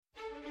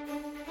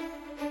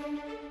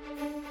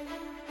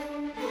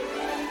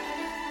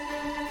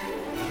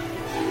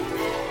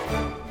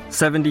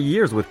70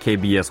 years with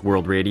KBS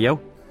World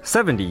Radio,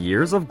 70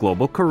 years of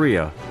global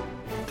Korea.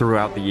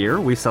 Throughout the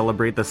year, we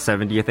celebrate the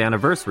 70th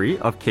anniversary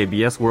of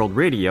KBS World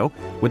Radio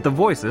with the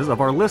voices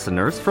of our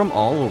listeners from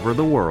all over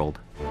the world.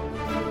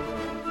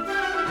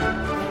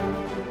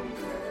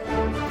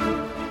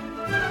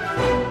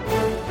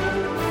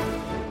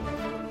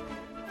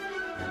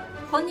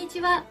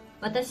 Konnichiwa.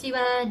 私は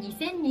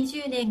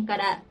2020年か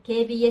ら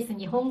KBS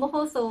日本語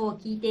放送を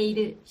聞いてい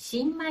る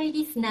新米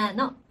リスナー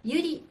の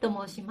ゆりと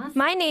申します。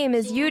My name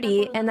is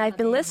Yuri, and I've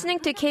been listening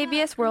to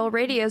KBS World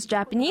Radio's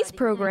Japanese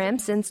program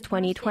since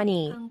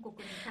 2020.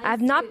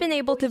 I've not been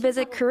able to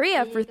visit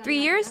Korea for 3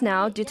 years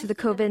now due to the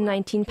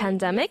COVID-19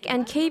 pandemic,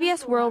 and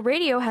KBS World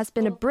Radio has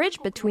been a bridge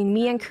between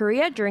me and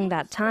Korea during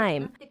that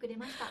time.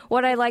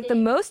 What I like the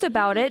most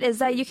about it is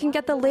that you can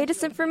get the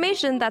latest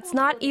information that's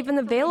not even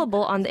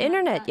available on the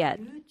internet yet.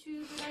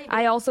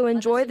 I also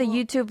enjoy the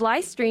YouTube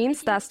live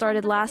streams that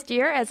started last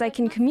year as I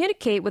can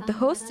communicate with the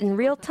hosts in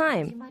real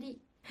time.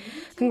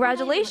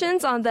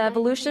 Congratulations on the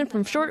evolution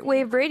from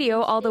shortwave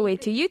radio all the way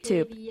to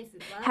YouTube.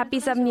 Happy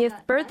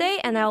 70th birthday,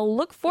 and I'll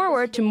look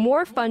forward to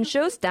more fun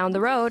shows down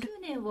the road.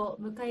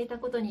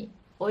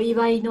 お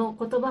祝いの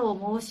言葉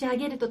を申し上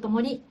げるとと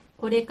もに、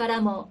これか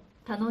らも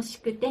楽し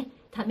くて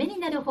ために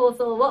なる放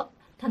送を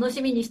楽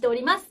しみにしてお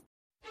ります。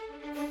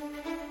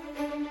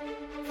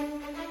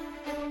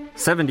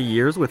70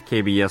 years with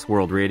KBS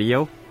World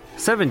Radio,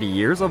 70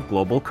 years of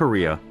global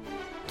Korea.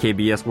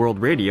 KBS World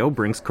Radio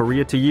brings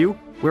Korea to you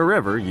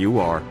wherever you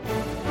are.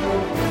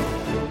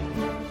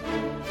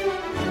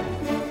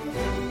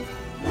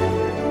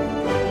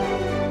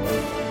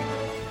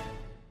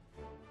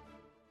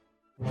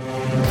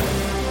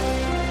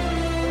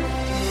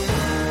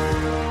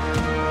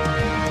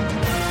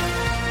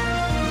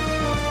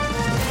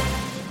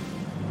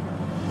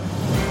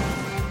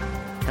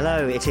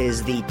 Hello, it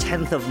is the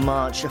 10th of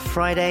March,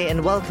 Friday,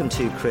 and welcome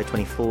to Korea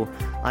 24.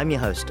 I'm your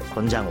host,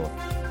 Kwon Jang-woo.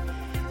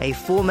 A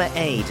former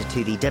aide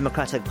to the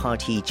Democratic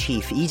Party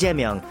chief Lee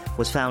Jae-myung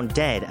was found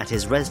dead at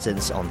his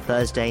residence on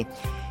Thursday.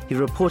 He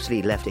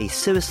reportedly left a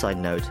suicide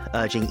note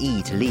urging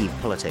Lee to leave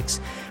politics.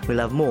 We'll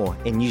have more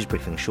in News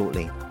Briefing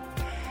shortly.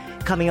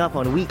 Coming up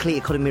on Weekly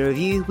Economy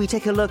Review, we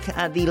take a look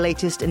at the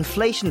latest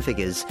inflation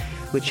figures,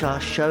 which are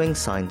showing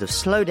signs of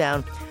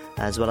slowdown,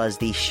 as well as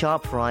the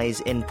sharp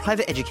rise in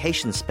private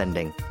education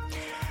spending.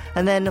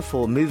 And then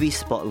for Movie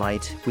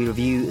Spotlight, we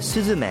review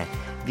Suzume,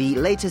 the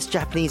latest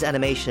Japanese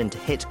animation to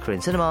hit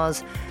Korean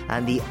cinemas,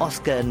 and the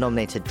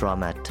Oscar-nominated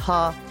drama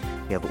Tar.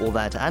 We have all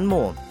that and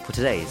more for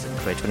today's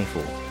Korea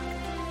 24.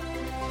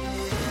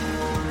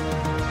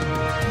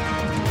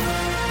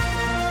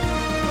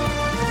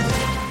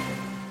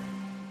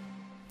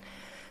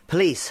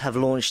 Police have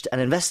launched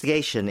an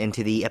investigation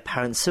into the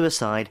apparent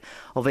suicide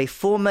of a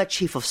former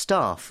chief of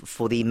staff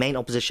for the main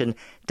opposition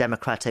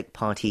Democratic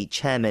Party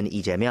chairman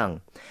Lee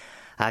Jae-myung.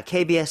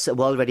 KBS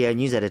World Radio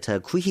news editor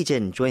Koo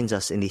Hee-jin joins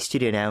us in the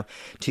studio now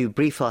to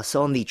brief us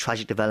on the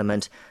tragic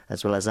development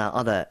as well as our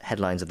other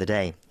headlines of the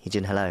day.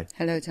 Hee-jin, hello.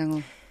 Hello,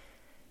 Jang-woo.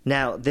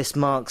 Now, this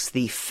marks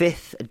the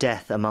fifth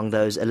death among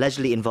those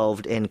allegedly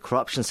involved in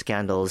corruption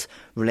scandals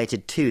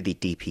related to the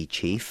DP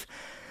chief.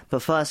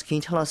 But first, can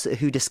you tell us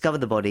who discovered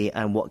the body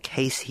and what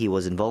case he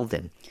was involved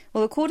in?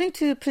 Well, according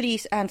to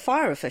police and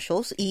fire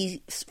officials, his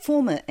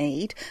former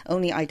aide,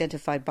 only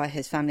identified by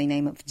his family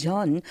name of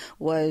John,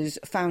 was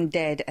found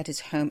dead at his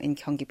home in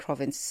Gyeonggi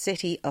Province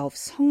city of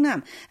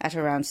Seongnam at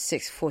around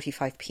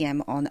 6:45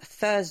 p.m. on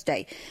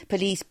Thursday.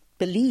 Police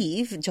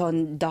believe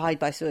John died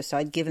by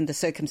suicide given the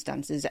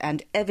circumstances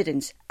and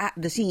evidence at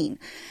the scene.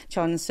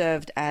 John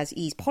served as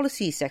Lee's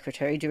policy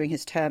secretary during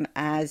his term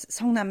as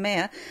Seongnam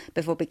mayor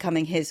before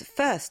becoming his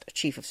first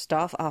chief of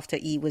staff after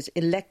Lee was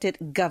elected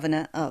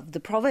governor of the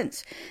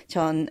province.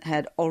 John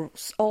had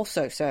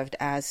also served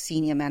as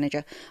senior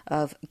manager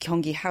of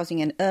Gyeonggi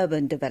Housing and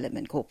Urban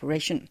Development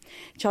Corporation.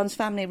 John's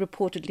family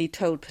reportedly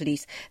told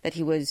police that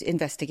he was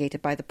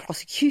investigated by the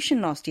prosecution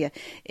last year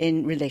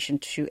in relation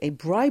to a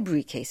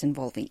bribery case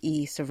involving Lee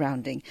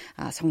surrounding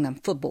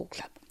Seongnam Football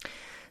Club.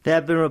 There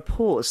have been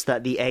reports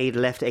that the aide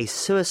left a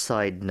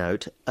suicide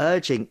note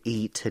urging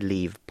Lee to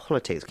leave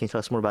politics. Can you tell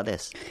us more about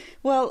this?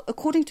 Well,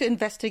 according to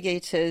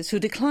investigators who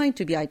declined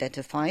to be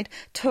identified,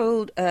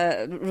 told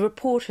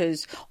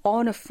reporters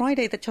on a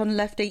Friday that John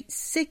left a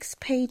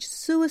 6-page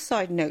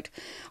suicide note.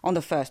 On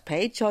the first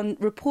page, John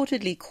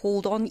reportedly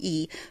called on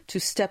Lee to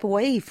step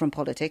away from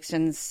politics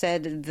and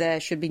said there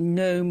should be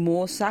no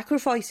more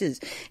sacrifices,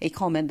 a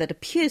comment that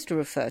appears to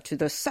refer to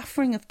the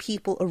suffering of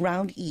people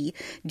around Lee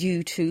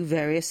due to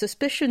various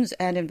suspicions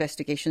and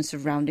investigations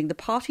surrounding the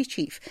party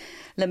chief,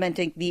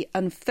 lamenting the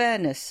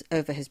unfairness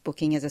over his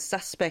booking as a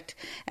suspect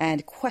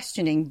and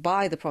questioning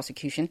by the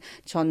prosecution.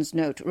 John's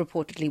note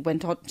reportedly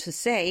went on to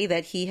say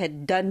that he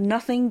had done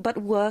nothing but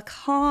work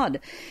hard.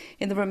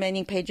 In the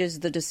remaining pages,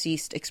 the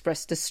deceased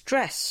expressed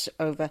distress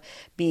over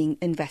being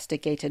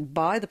investigated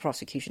by the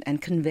prosecution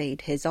and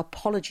conveyed his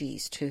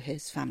apologies to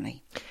his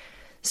family.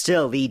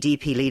 Still, the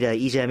DP leader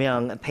Lee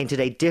Jae-myung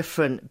painted a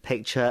different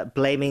picture,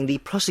 blaming the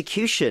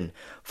prosecution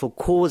for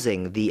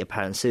causing the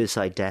apparent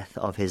suicide death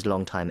of his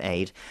longtime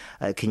aide.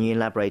 Can you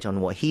elaborate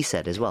on what he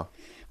said as well?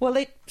 Well,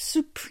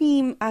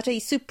 at a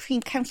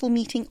Supreme Council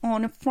meeting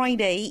on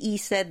Friday, he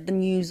said the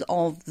news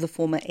of the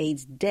former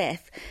aide's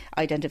death,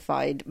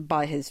 identified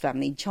by his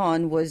family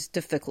John, was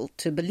difficult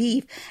to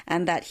believe,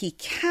 and that he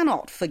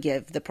cannot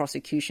forgive the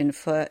prosecution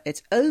for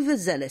its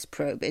overzealous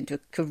probe into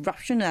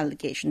corruption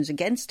allegations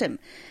against him.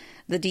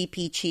 The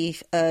DP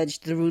chief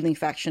urged the ruling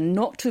faction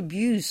not to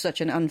abuse such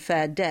an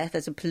unfair death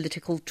as a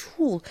political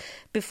tool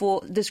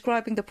before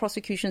describing the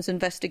prosecution's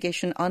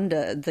investigation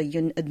under the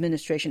Yoon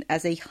administration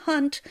as a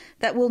hunt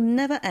that will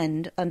never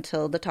end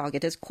until the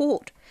target is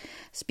caught.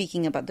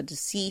 Speaking about the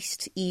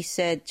deceased, he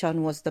said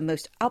Chun was the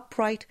most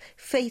upright,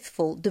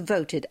 faithful,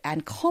 devoted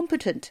and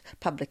competent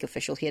public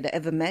official he had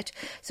ever met,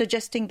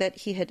 suggesting that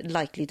he had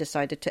likely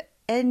decided to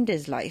end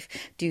his life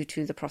due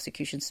to the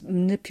prosecution's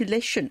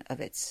manipulation of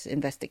its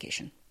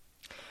investigation.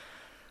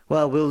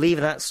 Well, we'll leave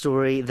that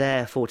story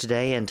there for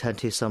today and turn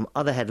to some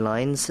other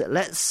headlines.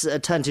 Let's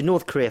turn to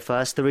North Korea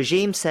first. The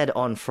regime said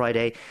on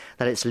Friday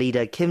that its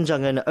leader Kim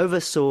Jong-un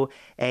oversaw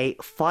a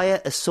fire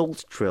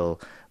assault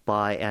drill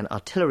by an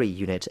artillery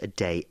unit a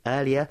day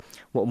earlier.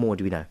 What more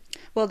do we know?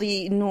 Well,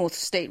 the North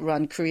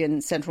state-run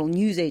Korean Central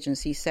News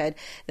Agency said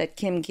that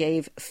Kim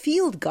gave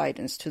field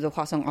guidance to the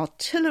Hwasong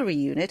artillery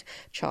unit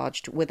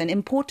charged with an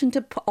important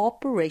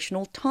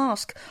operational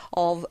task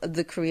of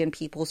the Korean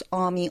People's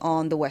Army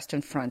on the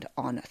Western Front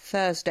on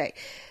Thursday.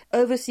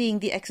 Overseeing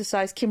the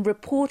exercise, Kim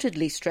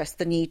reportedly stressed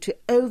the need to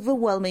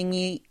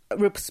overwhelmingly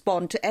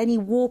respond to any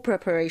war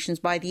preparations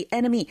by the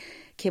enemy.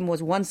 Kim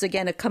was once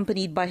again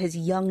accompanied by his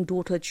young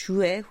daughter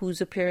Chue, whose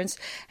appearance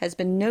has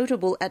been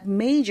notable at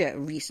major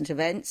recent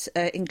events,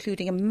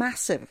 including a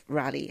massive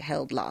rally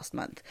held last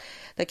month.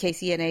 The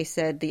KCNA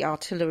said the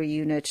artillery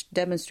unit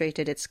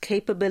demonstrated its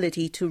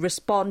capability to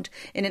respond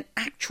in an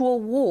actual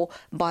war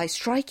by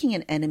striking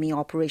an enemy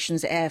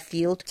operations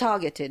airfield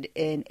targeted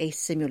in a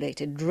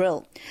simulated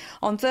drill.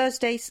 On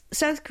Thursday,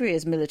 South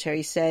Korea's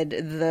military said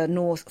the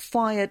North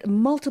fired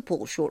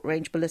multiple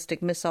short-range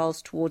ballistic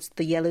missiles towards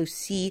the Yellow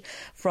Sea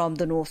from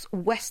the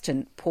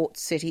northwestern port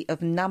city of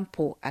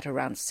Nampo at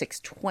around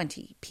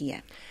 6:20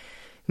 p.m.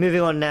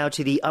 Moving on now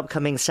to the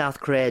upcoming South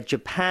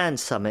Korea-Japan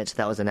summit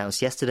that was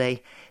announced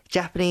yesterday.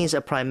 Japanese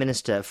Prime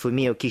Minister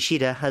Fumio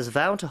Kishida has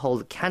vowed to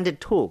hold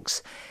candid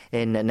talks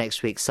in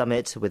next week's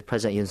summit with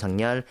President Yoon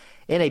Suk-yeol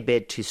in a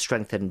bid to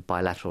strengthen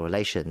bilateral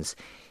relations.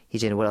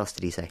 Eugene, what else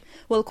did he say?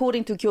 Well,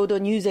 according to Kyodo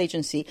News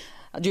Agency,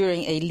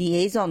 during a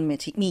liaison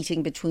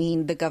meeting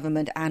between the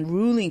government and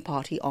ruling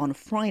party on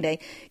Friday,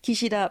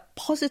 Kishida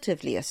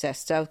positively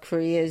assessed South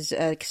Korea's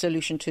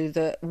solution to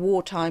the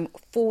wartime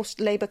forced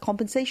labor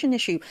compensation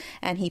issue,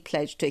 and he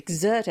pledged to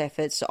exert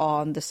efforts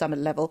on the summit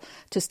level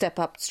to step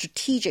up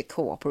strategic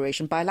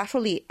cooperation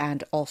bilaterally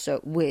and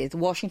also with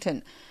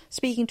Washington.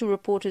 Speaking to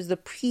reporters the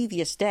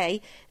previous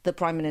day, the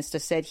Prime Minister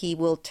said he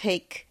will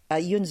take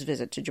Yoon's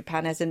visit to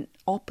Japan as an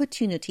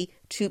opportunity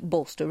to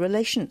bolster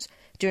relations.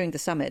 During the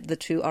summit, the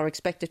two are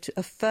expected to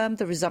affirm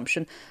the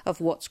resumption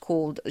of what's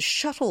called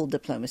shuttle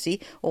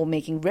diplomacy, or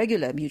making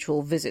regular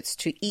mutual visits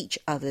to each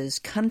other's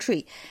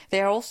country.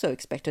 They are also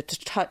expected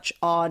to touch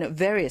on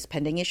various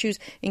pending issues,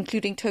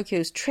 including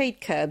Tokyo's trade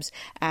curbs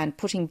and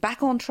putting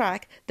back on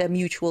track their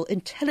mutual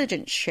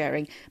intelligence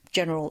sharing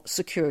General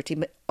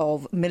Security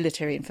of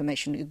Military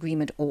Information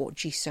Agreement, or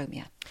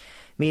GSOMIA.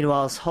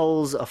 Meanwhile,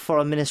 Seoul's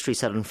foreign ministry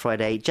said on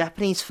Friday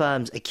Japanese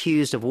firms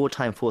accused of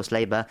wartime forced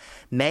labour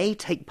may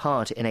take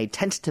part in a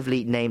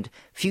tentatively named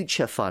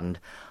future fund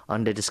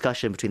under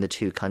discussion between the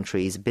two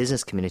countries'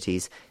 business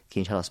communities.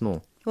 Can you tell us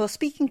more? Well,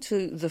 speaking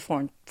to the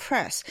foreign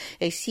press,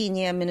 a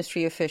senior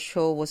ministry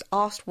official was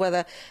asked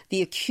whether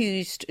the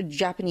accused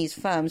Japanese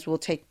firms will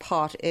take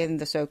part in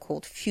the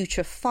so-called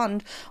Future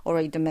Fund, or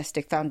a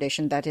domestic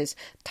foundation that is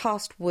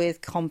tasked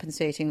with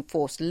compensating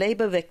forced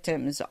labor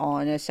victims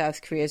on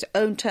South Korea's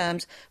own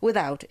terms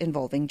without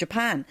involving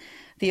Japan.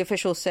 The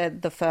official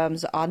said the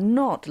firms are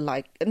not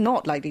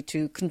likely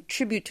to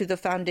contribute to the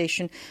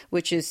foundation,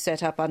 which is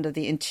set up under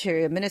the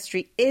Interior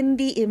Ministry, in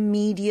the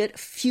immediate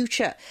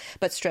future,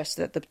 but stressed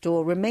that the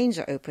door remains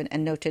open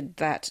and noted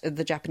that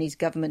the Japanese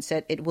government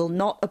said it will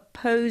not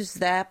oppose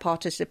their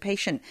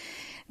participation.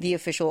 The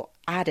official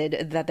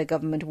added that the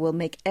government will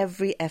make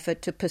every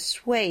effort to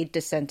persuade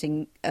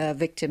dissenting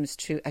victims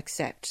to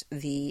accept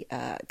the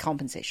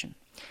compensation.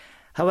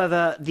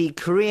 However, the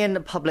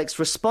Korean public's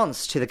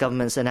response to the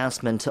government's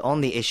announcement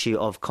on the issue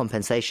of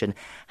compensation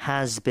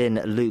has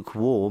been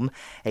lukewarm.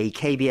 A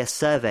KBS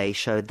survey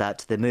showed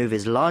that the move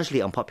is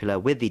largely unpopular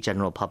with the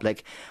general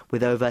public,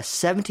 with over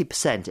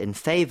 70% in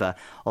favour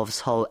of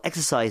Seoul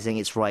exercising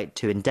its right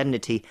to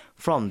indemnity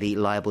from the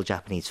liable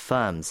Japanese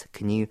firms.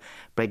 Can you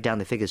break down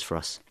the figures for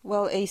us?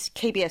 Well, a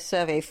KBS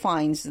survey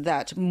finds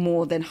that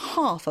more than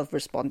half of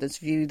respondents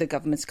view the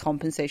government's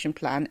compensation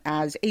plan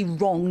as a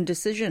wrong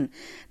decision.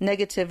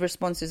 Negative responses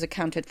responses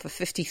accounted for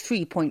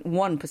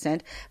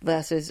 53.1%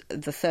 versus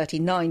the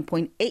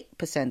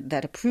 39.8%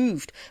 that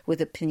approved, with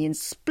opinions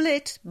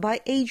split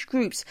by age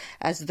groups,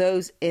 as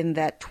those in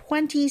their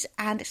 20s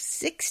and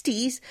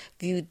 60s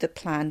viewed the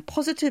plan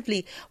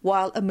positively,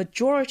 while a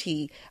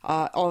majority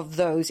of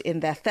those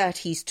in their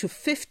 30s to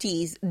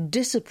 50s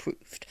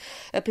disapproved.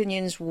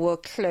 Opinions were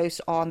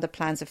close on the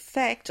plan's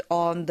effect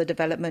on the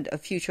development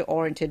of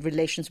future-oriented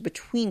relations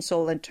between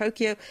Seoul and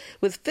Tokyo,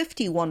 with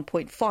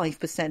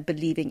 51.5%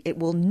 believing it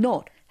will not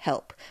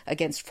help,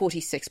 against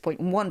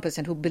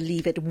 46.1% who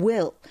believe it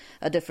will,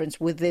 a difference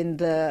within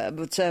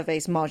the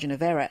survey's margin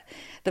of error.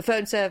 The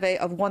phone survey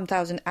of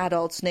 1,000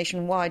 adults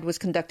nationwide was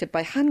conducted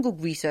by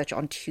Hanguk Research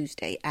on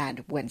Tuesday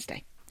and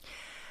Wednesday.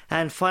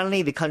 And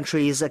finally, the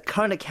country's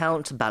current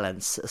account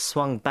balance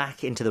swung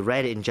back into the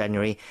red in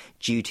January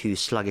due to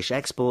sluggish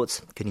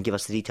exports. Can you give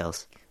us the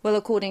details? Well,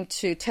 according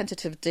to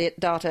tentative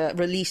data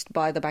released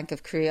by the Bank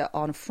of Korea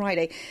on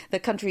Friday, the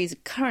country's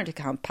current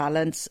account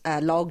balance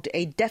logged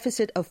a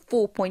deficit of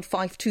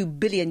 $4.52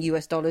 billion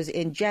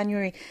in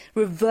January,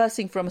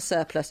 reversing from a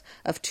surplus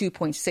of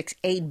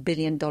 $2.68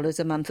 billion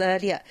a month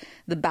earlier.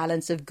 The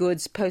balance of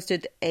goods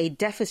posted a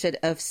deficit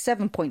of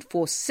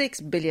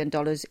 $7.46 billion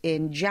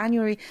in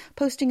January,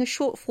 posting a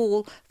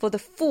shortfall for the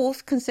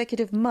fourth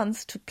consecutive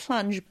month to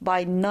plunge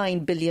by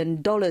 $9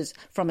 billion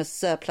from a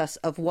surplus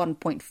of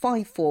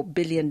 $1.54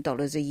 billion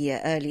a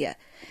year earlier.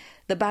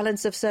 The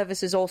balance of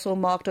services also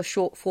marked a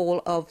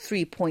shortfall of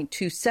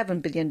 $3.27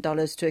 billion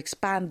to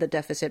expand the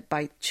deficit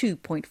by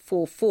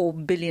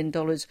 $2.44 billion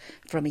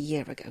from a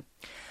year ago.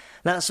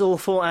 That's all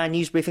for our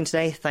news briefing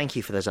today. Thank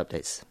you for those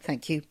updates.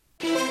 Thank you.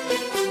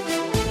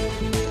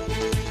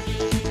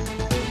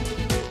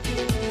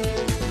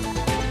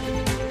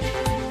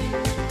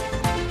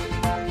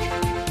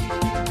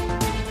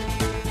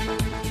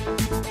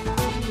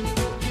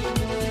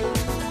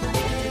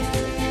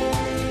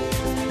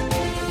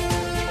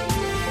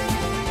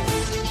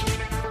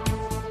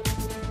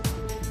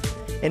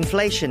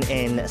 Inflation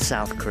in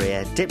South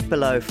Korea dipped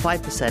below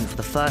 5% for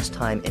the first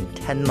time in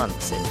 10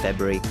 months in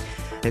February.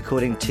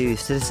 According to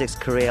Statistics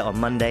Korea on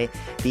Monday,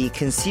 the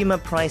Consumer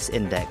Price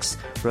Index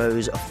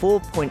rose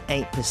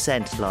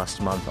 4.8%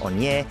 last month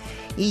on year,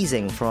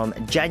 easing from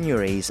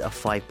January's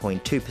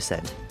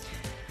 5.2%.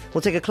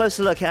 We'll take a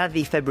closer look at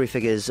the February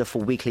figures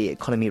for Weekly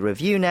Economy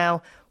Review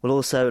now. We'll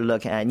also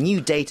look at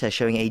new data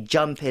showing a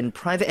jump in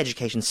private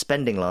education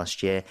spending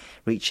last year,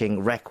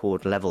 reaching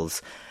record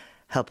levels.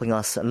 Helping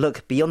us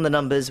look beyond the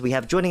numbers, we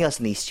have joining us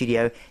in the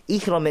studio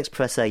Economics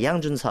Professor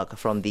Yang Jun-seok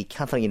from the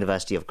Catholic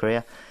University of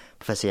Korea.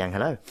 Professor Yang,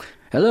 hello.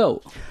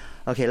 Hello.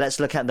 Okay, let's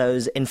look at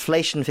those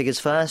inflation figures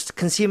first.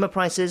 Consumer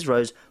prices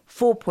rose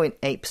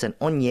 4.8%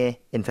 on year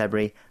in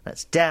February.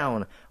 That's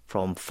down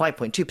from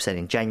 5.2%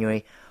 in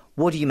January.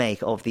 What do you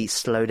make of the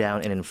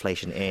slowdown in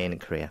inflation in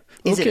Korea?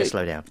 Is it a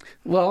slowdown?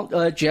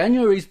 Well,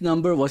 January's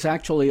number was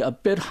actually a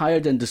bit higher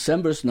than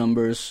December's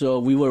numbers, so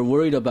we were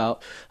worried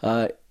about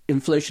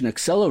inflation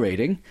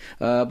accelerating,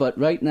 but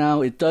right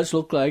now it does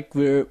look like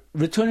we're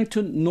returning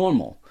to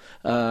normal.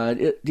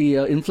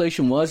 The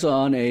inflation was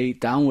on a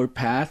downward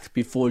path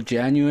before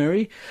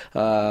January,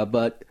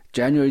 but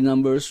January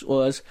numbers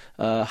was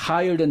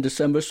higher than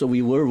December, so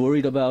we were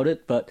worried about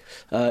it. But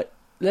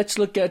let's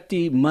look at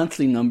the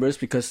monthly numbers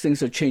because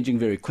things are changing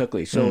very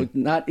quickly. So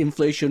not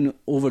inflation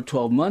over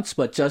 12 months,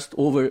 but just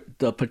over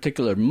the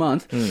particular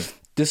month.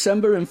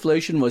 December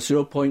inflation was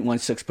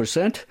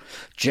 0.16%,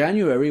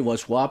 January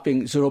was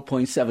whopping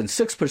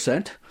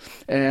 0.76%,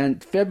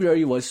 and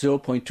February was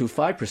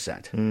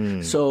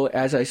 0.25%. So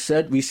as I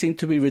said, we seem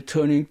to be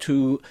returning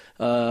to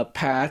a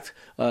path.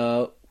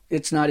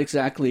 It's not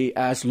exactly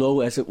as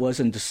low as it was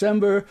in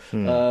December,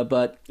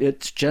 but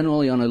it's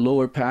generally on a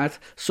lower path.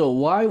 So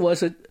why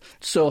was it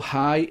so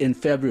high in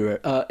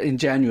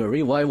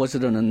January? Why was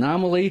it an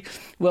anomaly?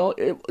 Well,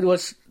 it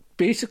was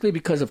basically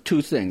because of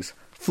two things.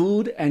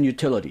 Food and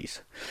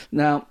utilities.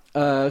 Now,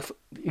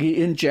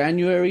 in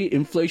January,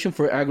 inflation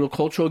for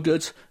agricultural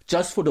goods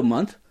just for the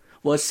month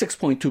was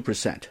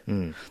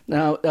 6.2%.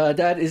 Now,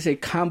 that is a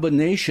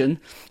combination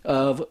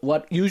of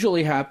what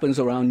usually happens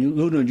around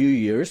Lunar New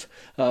Year's,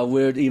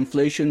 where the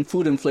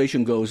food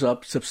inflation goes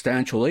up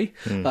substantially,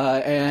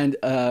 and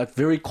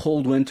very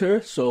cold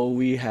winter, so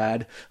we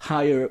had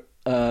higher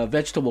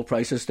vegetable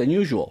prices than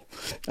usual.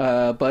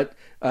 But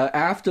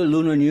after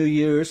Lunar New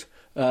Year's,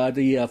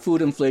 the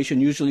food inflation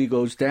usually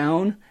goes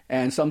down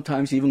and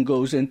sometimes even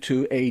goes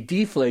into a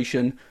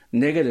deflation,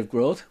 negative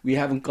growth. We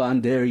haven't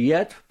gone there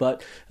yet,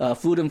 but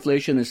food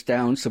inflation is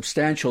down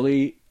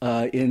substantially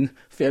in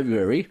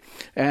February.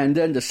 And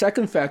then the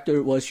second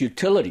factor was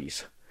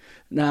utilities.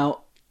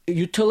 Now,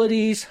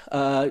 utilities,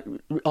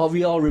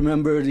 we all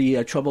remember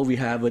the trouble we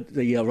had with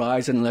the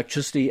rise in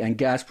electricity and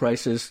gas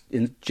prices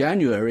in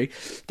January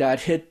that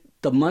hit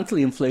the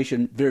monthly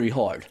inflation very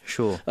hard.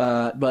 Sure.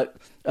 But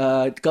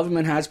the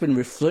government has been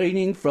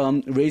refraining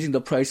from raising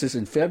the prices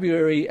in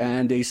February,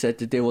 and they said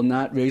that they will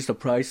not raise the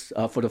price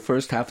for the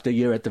first half of the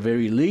year at the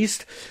very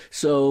least.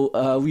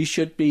 So we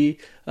should be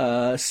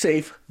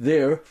safe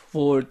there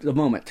for the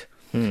moment.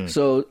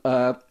 So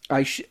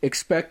I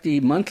expect the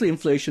monthly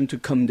inflation to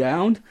come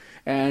down,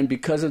 and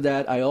because of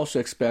that, I also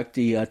expect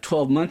the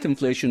 12-month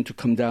inflation to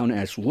come down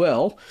as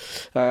well.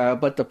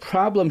 But the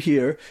problem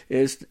here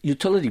is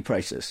utility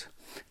prices.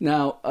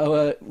 Now,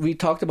 we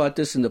talked about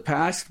this in the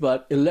past,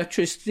 but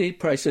electricity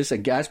prices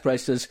and gas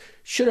prices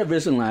should have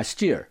risen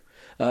last year.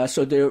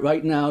 So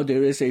right now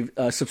there is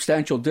a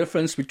substantial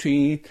difference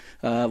between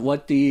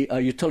what the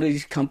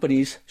utilities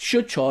companies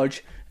should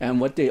charge and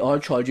what they are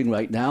charging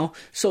right now.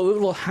 So it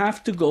will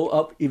have to go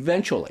up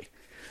eventually,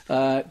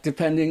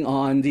 depending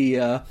on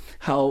the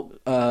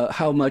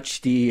how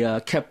much the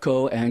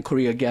KEPCO and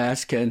Korea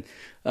Gas can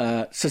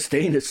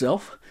sustain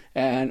itself,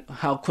 and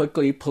how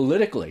quickly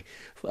politically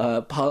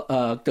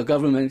the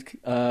government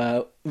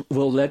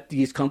will let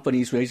these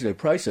companies raise their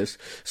prices.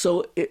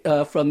 So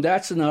from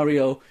that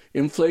scenario,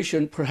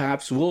 inflation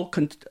perhaps will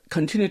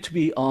continue to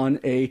be on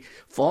a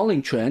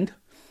falling trend,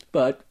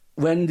 but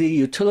when the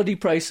utility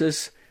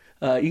prices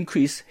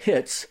increase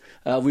hits,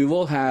 we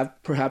will have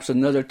perhaps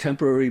another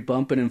temporary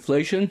bump in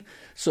inflation.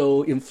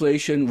 So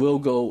inflation will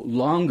go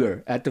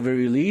longer at the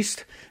very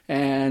least,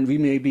 and we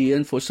may be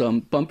in for some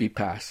bumpy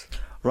paths.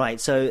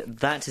 Right, so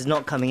that is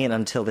not coming in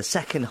until the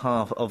second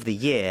half of the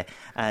year,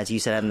 as you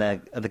said,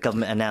 and the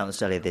government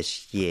announced earlier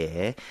this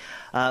year.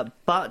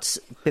 But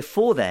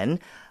before then,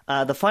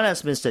 the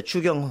Finance Minister,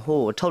 Chu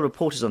Kyung-ho, told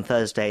reporters on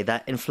Thursday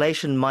that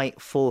inflation might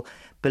fall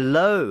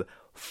below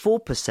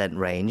 4%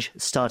 range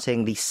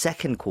starting the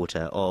second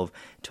quarter of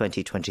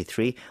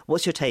 2023.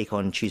 What's your take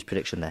on Chu's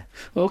prediction there?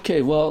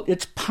 Okay, well,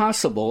 it's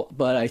possible,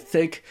 but I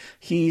think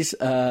he's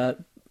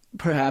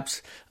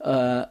perhaps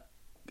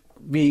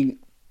being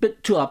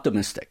bit too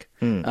optimistic.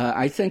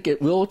 I think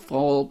it will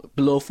fall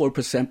below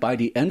 4% by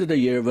the end of the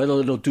year. Whether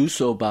it'll do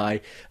so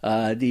by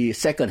the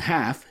second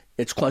half,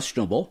 it's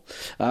questionable.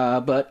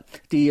 But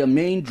the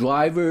main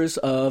drivers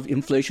of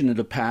inflation in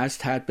the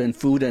past had been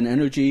food and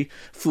energy.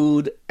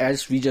 Food,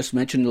 as we just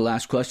mentioned in the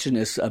last question,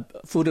 is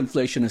food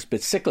inflation is a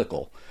bit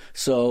cyclical.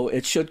 So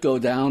it should go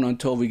down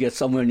until we get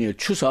somewhere near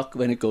Chuseok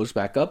when it goes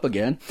back up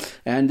again.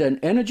 And then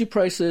energy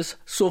prices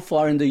so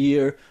far in the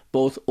year,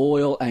 both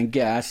oil and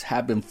gas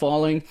have been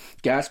falling.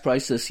 Gas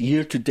prices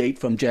year to date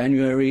from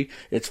January,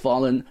 it's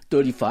fallen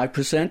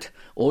 35%.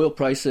 Oil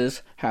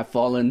prices have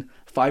fallen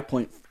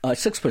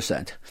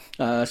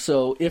 5.6%.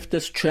 So if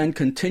this trend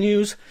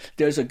continues,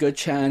 there's a good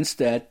chance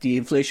that the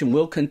inflation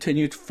will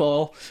continue to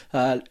fall.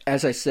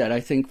 As I said, I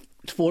think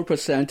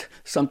 4%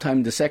 sometime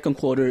in the second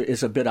quarter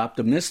is a bit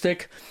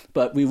optimistic,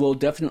 but we will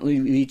definitely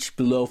reach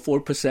below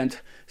 4%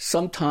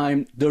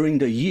 sometime during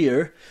the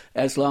year,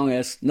 as long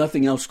as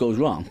nothing else goes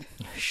wrong.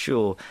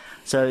 Sure.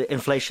 So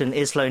inflation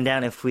is slowing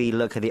down if we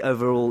look at the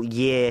overall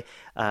year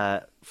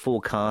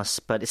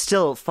forecast, but it's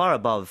still far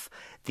above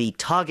the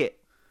target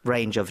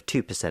range of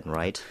 2%,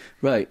 right?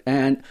 Right.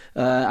 And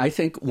I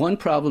think one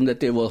problem that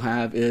they will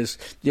have is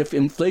if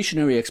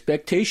inflationary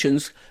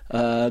expectations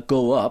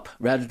go up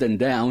rather than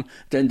down,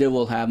 then they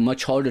will have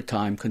much harder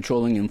time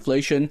controlling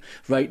inflation.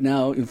 Right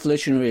now,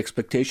 inflationary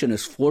expectation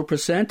is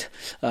 4%,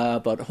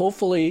 but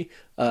hopefully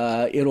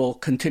it'll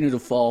continue to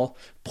fall,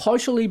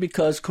 partially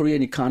because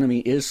Korean economy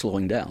is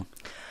slowing down.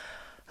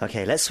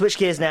 Okay, let's switch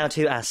gears now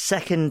to our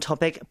second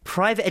topic.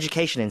 Private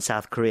education in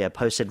South Korea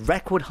posted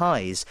record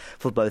highs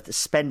for both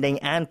spending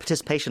and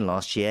participation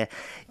last year.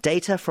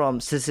 Data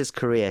from Statistics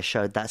Korea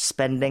showed that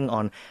spending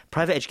on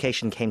private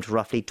education came to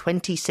roughly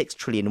 26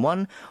 trillion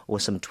won,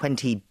 or some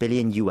 $20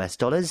 billion in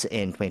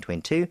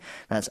 2022.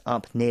 That's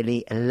up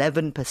nearly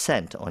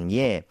 11% on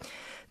year.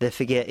 The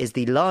figure is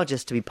the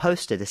largest to be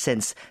posted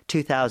since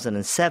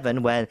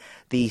 2007, when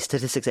the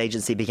statistics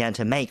agency began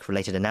to make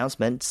related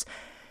announcements.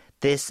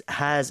 This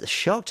has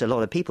shocked a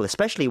lot of people,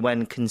 especially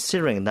when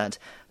considering that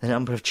the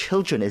number of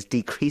children is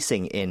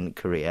decreasing in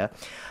Korea.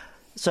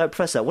 So,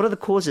 Professor, what are the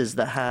causes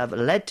that have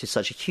led to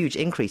such a huge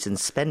increase in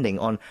spending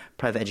on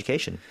private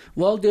education?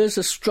 Well, there's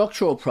a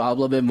structural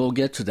problem, and we'll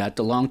get to that,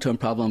 the long-term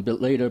problem, a bit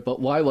later. But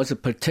why was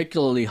it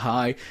particularly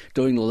high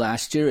during the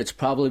last year? It's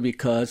probably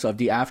because of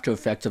the after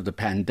effects of the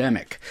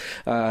pandemic.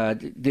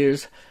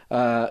 There's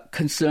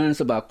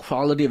concerns about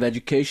quality of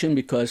education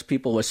because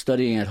people were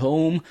studying at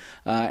home,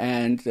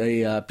 and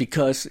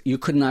because you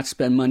could not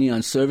spend money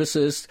on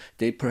services,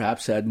 they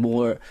perhaps had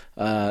more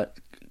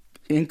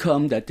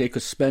income that they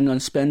could spend on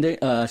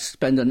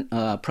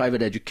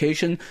private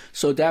education.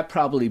 So that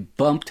probably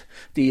bumped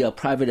the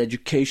private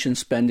education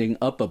spending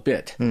up a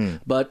bit.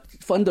 But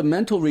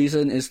fundamental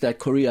reason is that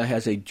Korea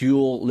has a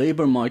dual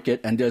labor market,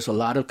 and there's a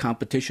lot of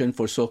competition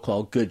for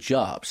so-called good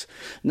jobs.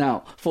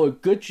 Now, for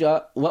good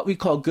job, what we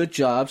call good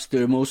jobs,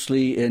 they're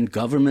mostly in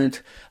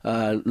government,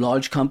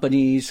 large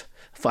companies,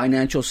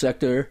 financial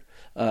sector.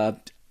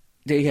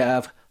 They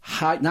have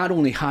not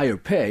only higher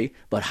pay,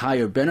 but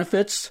higher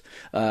benefits,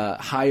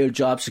 higher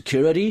job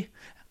security,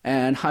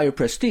 and higher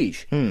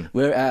prestige.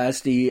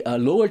 Whereas the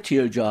lower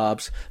tier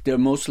jobs, they're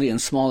mostly in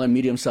small and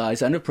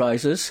medium-sized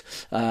enterprises.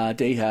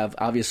 They have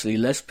obviously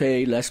less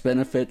pay, less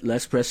benefit,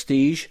 less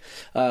prestige.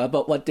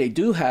 But what they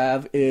do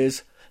have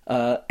is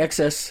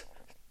excess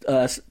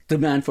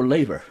demand for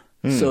labor.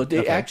 So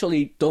they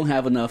actually don't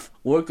have enough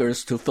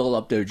workers to fill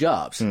up their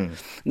jobs.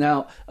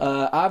 Now,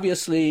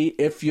 obviously,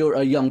 if you're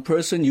a young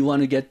person, you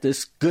want to get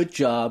this good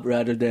job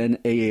rather than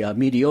a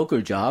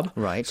mediocre job.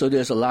 Right. So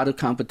there's a lot of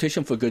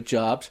competition for good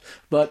jobs.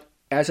 But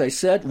as I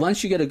said,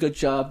 once you get a good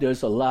job,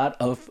 there's a lot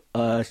of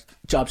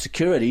job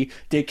security.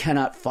 They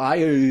cannot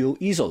fire you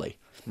easily.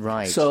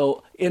 Right.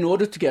 So in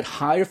order to get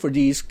hired for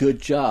these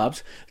good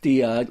jobs,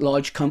 the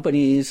large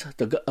companies,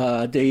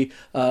 they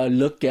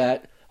look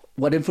at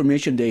what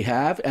information they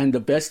have, and the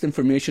best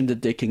information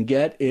that they can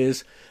get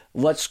is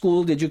what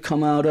school did you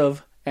come out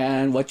of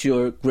and what's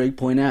your grade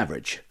point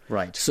average.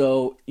 Right.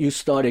 So you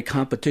start a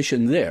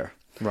competition there.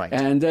 Right.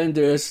 And then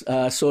there's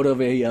sort of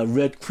a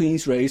Red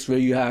Queen's race where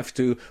you have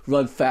to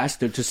run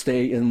faster to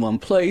stay in one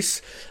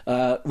place.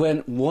 When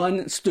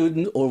one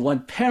student or one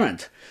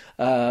parent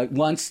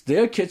wants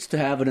their kids to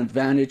have an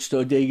advantage,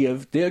 so they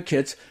give their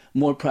kids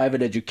more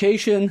private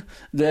education,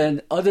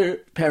 then other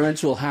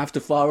parents will have to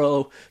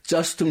follow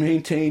just to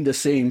maintain the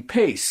same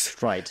pace.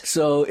 Right.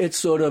 So it's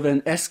sort of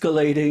an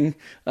escalating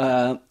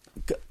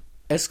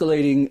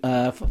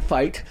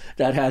fight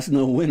that has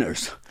no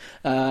winners.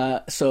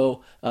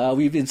 So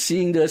we've been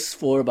seeing this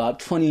for about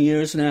 20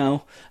 years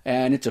now,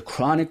 and it's a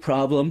chronic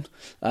problem.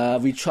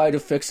 We try to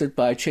fix it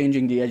by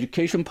changing the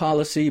education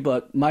policy,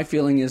 but my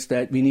feeling is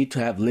that we need to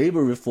have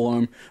labor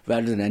reform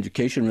rather than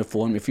education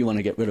reform if you want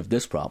to get rid of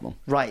this problem.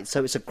 Right,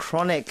 so it's a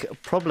chronic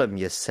problem,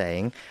 you're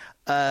saying.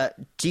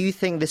 Do you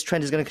think this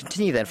trend is going to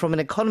continue then? From an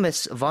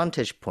economist's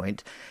vantage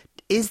point,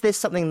 is this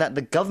something that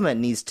the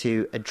government needs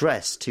to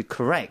address, to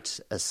correct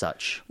as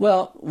such?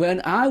 Well,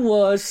 when I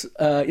was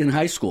in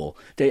high school,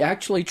 they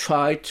actually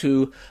tried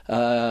to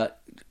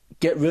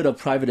get rid of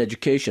private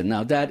education.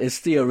 Now, that is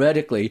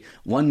theoretically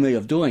one way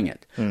of doing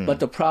it. But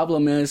the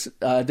problem is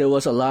there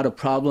was a lot of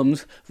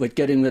problems with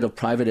getting rid of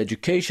private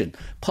education.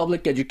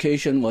 Public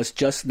education was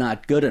just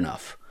not good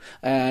enough.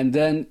 And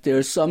then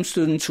there's some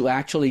students who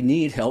actually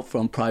need help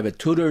from private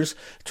tutors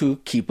to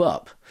keep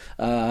up.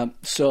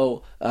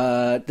 So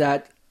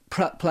that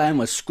plan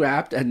was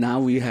scrapped, and now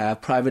we have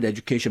private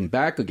education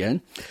back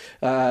again.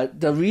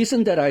 The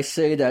reason that I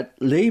say that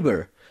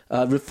labor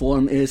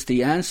reform is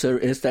the answer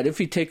is that if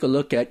you take a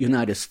look at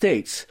United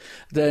States,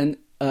 then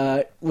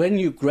when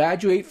you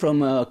graduate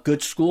from a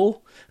good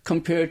school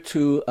compared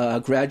to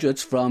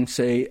graduates from,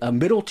 say, a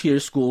middle-tier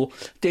school,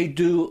 they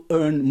do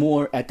earn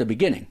more at the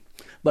beginning.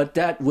 But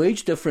that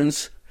wage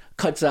difference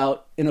cuts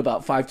out in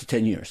about 5 to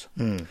 10 years.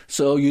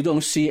 So you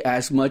don't see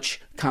as much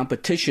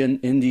competition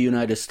in the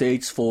United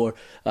States for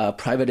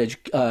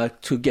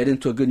to get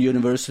into a good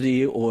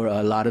university or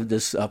a lot of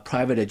this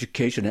private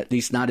education, at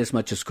least not as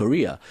much as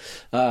Korea.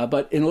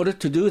 But in order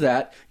to do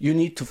that, you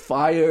need to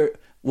fire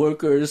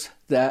workers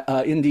that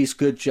in these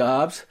good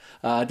jobs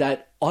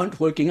that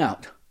aren't working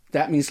out.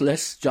 That means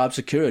less job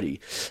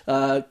security.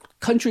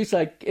 Countries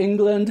like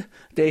England,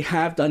 they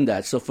have done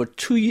that. So for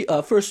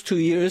first 2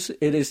 years,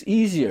 it is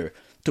easier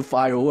to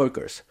fire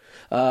workers.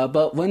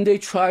 But when they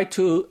tried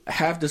to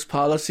have this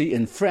policy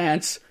in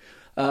France,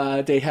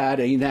 they had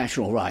a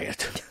national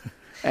riot.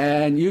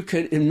 And you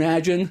could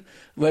imagine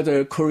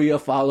whether Korea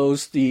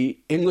follows the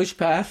English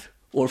path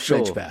or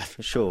French path.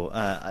 Sure.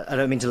 I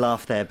don't mean to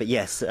laugh there, but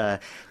yes,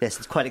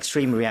 it's quite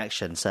extreme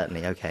reaction,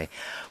 certainly. Okay.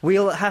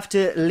 We'll have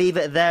to leave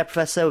it there,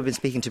 Professor. We've been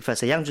speaking to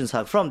Professor Yang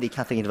Jun-seok from the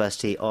Catholic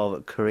University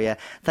of Korea.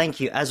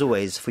 Thank you, as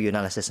always, for your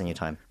analysis and your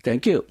time.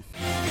 Thank you.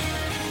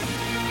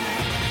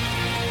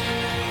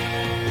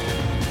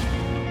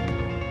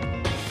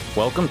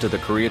 Welcome to the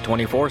Korea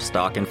 24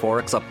 Stock and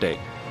Forex Update.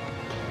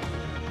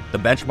 The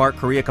benchmark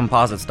Korea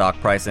Composite Stock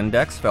Price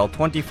Index fell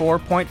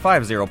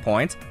 24.50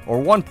 points, or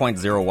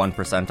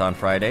 1.01% on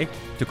Friday,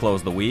 to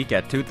close the week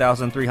at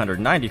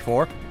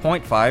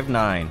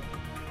 2,394.59.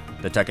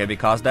 The tech-heavy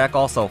Kosdaq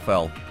also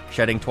fell,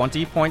 shedding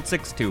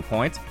 20.62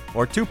 points,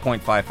 or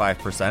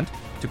 2.55%,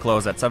 to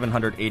close at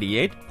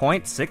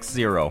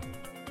 788.60.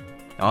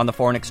 On the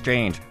foreign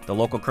exchange, the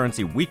local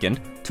currency weakened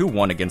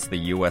 2-1 against the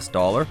US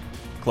dollar,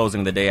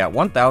 closing the day at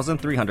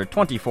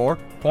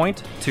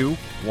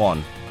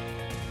 1,324.21.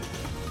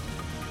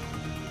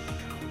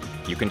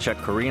 You can check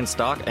Korean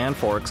stock and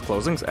forex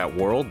closings at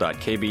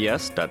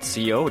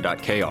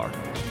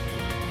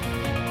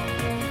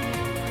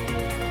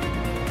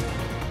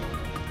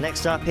world.kbs.co.kr.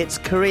 Next up, it's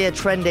Korea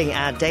Trending,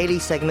 our daily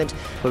segment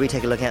where we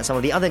take a look at some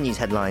of the other news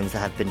headlines that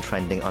have been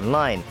trending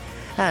online.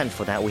 And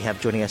for that, we have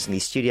joining us in the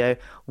studio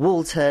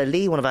Walter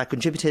Lee, one of our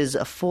contributors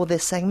for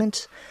this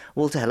segment.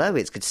 Walter, hello,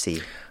 it's good to see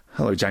you.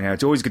 Hello, Zhang Hao.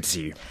 It's always good to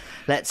see you.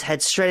 Let's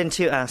head straight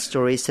into our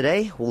stories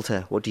today.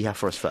 Walter, what do you have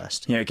for us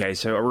first? Yeah, okay.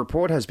 So a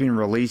report has been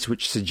released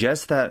which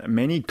suggests that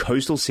many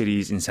coastal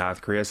cities in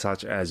South Korea,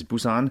 such as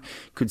Busan,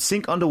 could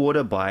sink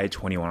underwater by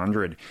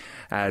 2100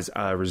 as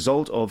a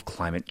result of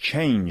climate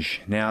change.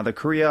 Now, the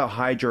Korea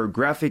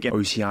Hydrographic and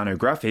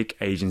Oceanographic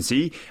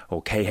Agency,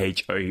 or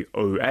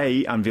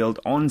KHOA, unveiled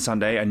on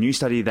Sunday a new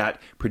study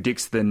that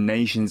predicts the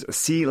nation's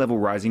sea level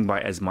rising by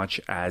as much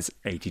as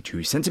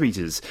 82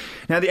 centimeters.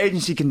 Now, the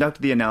agency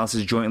conducted the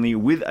analysis jointly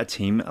with a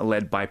team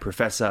led by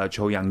Professor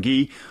Cho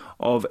Yang-gi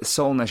of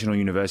Seoul National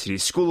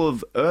University's School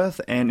of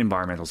Earth and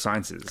Environmental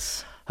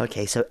Sciences.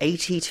 Okay, so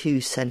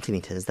 82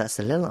 centimetres, that's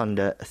a little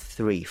under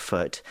 3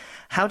 foot.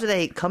 How do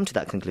they come to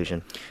that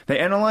conclusion? They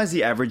analysed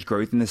the average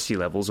growth in the sea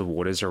levels of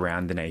waters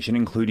around the nation,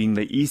 including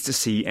the East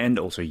Sea and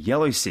also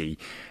Yellow Sea.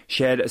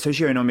 Shared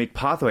Socioeconomic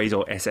Pathways,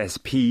 or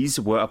SSPs,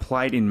 were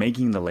applied in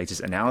making the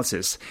latest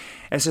analysis.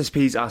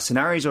 SSPs are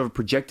scenarios of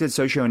projected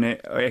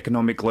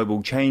socioeconomic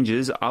global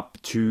changes up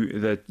to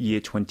the year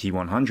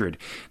 2100.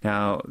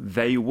 Now,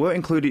 they were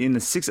included in the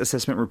 6th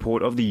assessment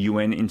report of the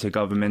UN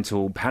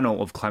Intergovernmental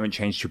Panel of Climate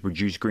Change to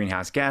produce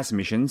greenhouse gas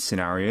emissions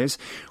scenarios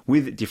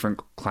with different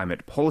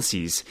climate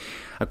policies.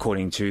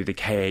 According to the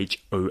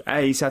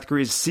KHOA, South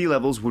Korea's sea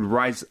levels would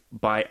rise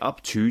by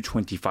up to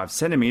 25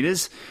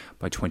 centimetres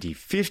by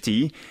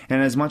 2050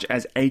 and as much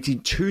as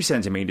 82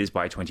 centimetres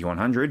by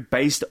 2100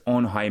 based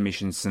on high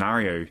emissions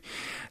scenario.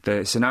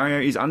 The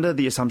scenario is under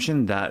the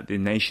assumption that the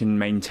nation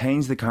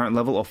maintains the current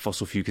level of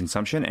fossil fuel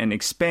consumption and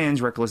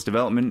expands reckless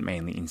development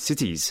mainly in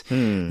cities.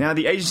 Now,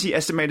 the agency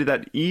estimated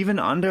that even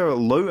under a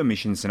low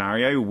emission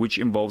scenario, which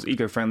involves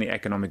eco-friendly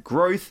economic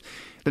growth,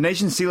 the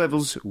nation's sea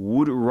levels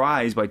would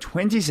rise by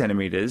 20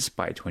 centimetres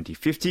by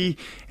 2050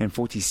 and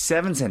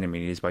 47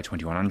 centimetres by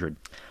 2100.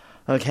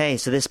 Okay,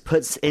 so this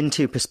puts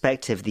into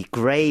perspective the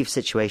grave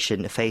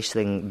situation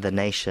facing the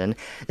nation,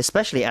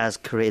 especially as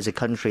Korea is a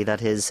country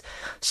that is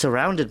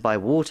surrounded by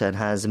water and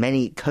has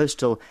many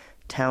coastal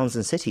towns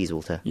and cities,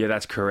 Walter. Yeah,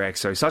 that's correct.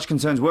 So such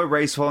concerns were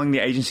raised following the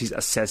agency's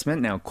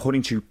assessment. Now,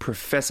 according to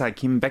Professor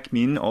Kim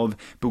Baek-min of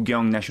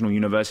Bugyeong National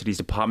University's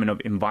Department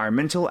of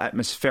Environmental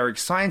Atmospheric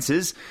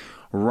Sciences,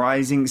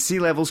 rising sea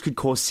levels could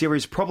cause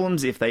serious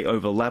problems if they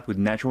overlap with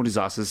natural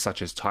disasters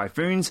such as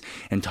typhoons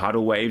and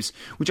tidal waves,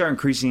 which are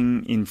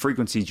increasing in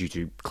frequency due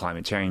to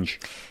climate change.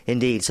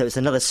 Indeed, so it's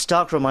another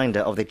stark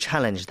reminder of the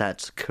challenge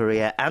that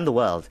Korea and the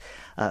world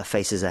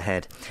faces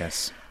ahead.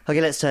 Yes. Okay,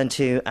 let's turn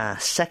to our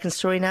second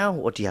story now.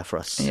 What do you have for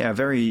us? Yeah, a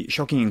very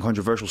shocking and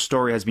controversial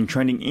story has been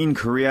trending in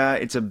Korea.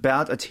 It's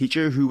about a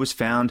teacher who was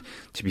found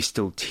to be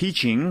still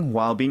teaching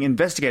while being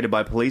investigated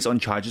by police on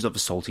charges of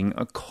assaulting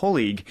a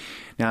colleague.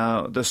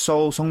 Now, the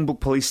Seoul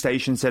Songbuk police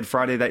station said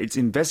Friday that it's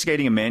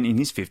investigating a man in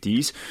his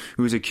 50s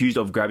who was accused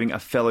of grabbing a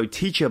fellow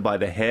teacher by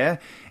the hair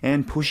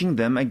and pushing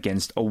them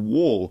against a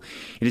wall.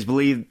 It is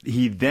believed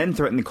he then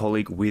threatened the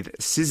colleague with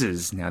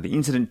scissors. Now, the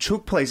incident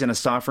took place in a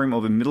staff room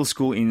of a middle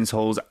school in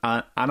Seoul's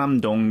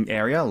Anamdong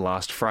area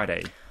last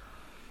Friday.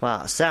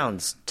 Wow,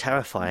 sounds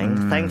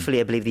terrifying. Thankfully,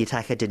 I believe the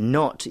attacker did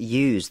not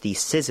use the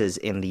scissors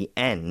in the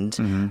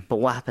end. But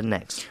what happened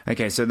next?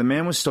 Okay, so the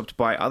man was stopped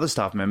by other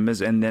staff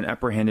members and then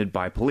apprehended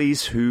by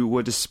police who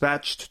were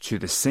dispatched to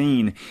the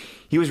scene.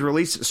 He was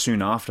released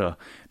soon after.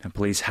 Now,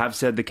 police have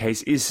said the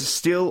case is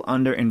still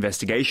under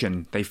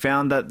investigation. They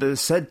found that the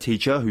said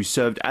teacher, who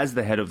served as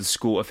the head of the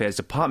school affairs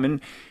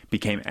department,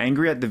 became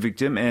angry at the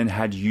victim and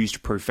had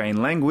used profane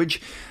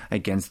language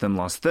against them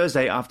last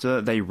Thursday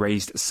after they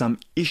raised some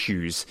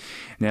issues.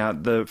 Now,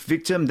 the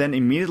victim then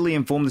immediately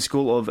informed the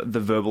school of the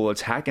verbal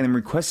attack and then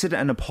requested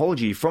an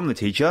apology from the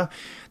teacher.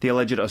 The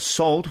alleged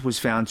assault was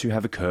found to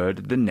have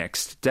occurred the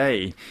next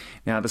day.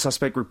 Now, the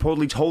suspect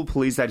reportedly told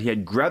police that he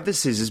had grabbed the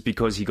scissors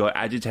because he got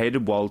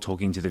agitated while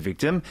talking to the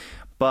victim,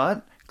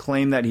 but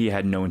claimed that he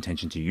had no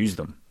intention to use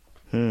them.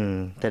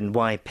 Then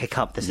why pick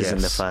up the scissors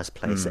in the first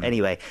place?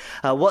 Anyway,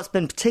 what's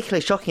been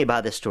particularly shocking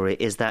about this story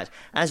is that,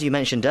 as you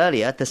mentioned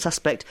earlier, the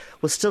suspect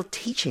was still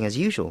teaching as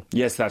usual.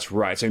 Yes, that's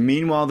right. So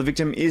meanwhile, the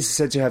victim is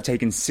said to have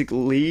taken sick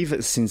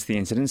leave since the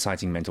incident,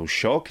 citing mental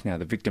shock. Now,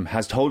 the victim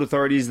has told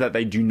authorities that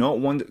they do not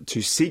want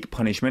to seek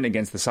punishment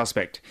against the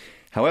suspect.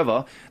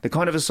 However, the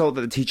kind of assault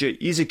that the teacher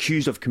is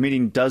accused of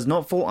committing does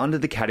not fall under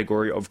the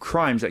category of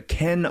crimes that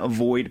can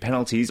avoid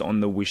penalties on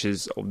the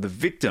wishes of the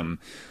victim.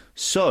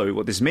 So,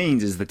 what this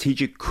means is the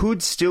teacher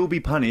could still be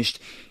punished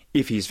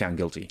if he is found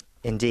guilty.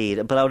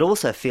 Indeed, but I would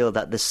also feel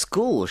that the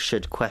school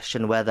should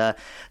question whether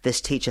this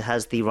teacher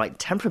has the right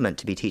temperament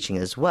to be teaching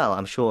as well.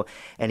 I'm sure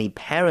any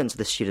parents of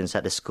the students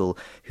at the school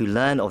who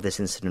learn of this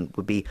incident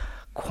would be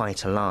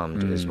quite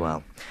alarmed as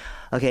well.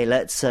 Okay,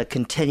 let's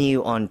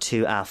continue on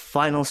to our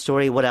final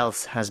story. What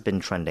else has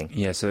been trending?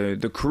 Yeah, so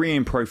the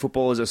Korean Pro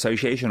Footballers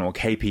Association, or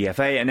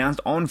KPFA,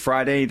 announced on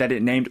Friday that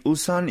it named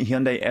Ulsan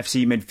Hyundai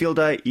FC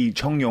midfielder Lee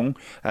Chung-yong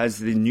as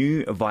the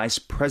new vice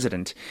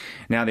president.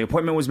 Now, the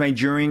appointment was made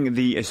during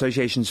the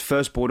association's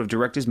first board of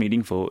directors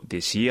meeting for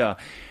this year.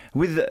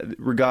 With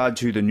regard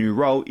to the new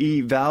role, Lee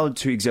vowed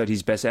to exert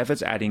his best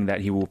efforts, adding that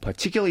he will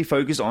particularly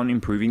focus on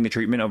improving the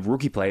treatment of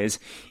rookie players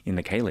in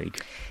the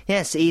K-League.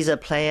 Yes, he's a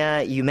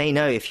player you may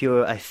know if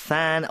you're a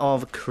fan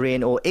of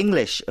Korean or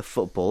English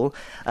football.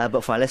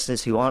 But for our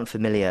listeners who aren't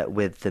familiar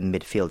with the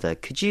midfielder,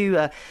 could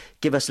you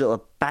give us a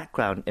little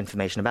background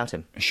information about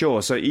him?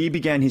 Sure. So Lee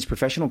began his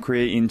professional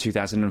career in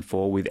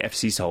 2004 with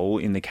FC Seoul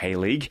in the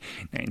K-League.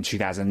 In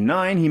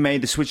 2009, he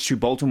made the switch to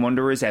Bolton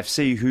Wanderers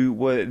FC, who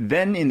were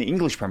then in the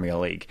English Premier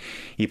League.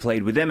 He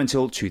played with them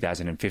until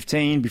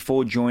 2015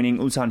 before joining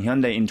Ulsan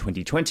Hyundai in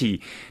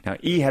 2020. Now,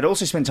 Lee had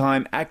also spent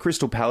time at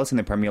Crystal Palace in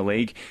the Premier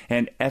League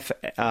and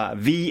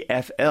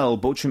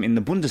VfL Bochum in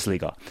the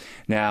Bundesliga.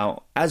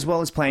 Now, as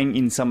well as playing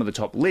in some of the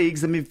top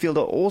leagues, the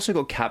midfielder also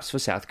got caps for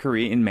South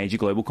Korea in major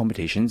global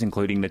competitions,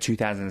 including the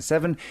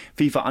 2007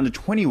 FIFA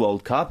Under-20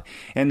 World Cup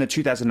and the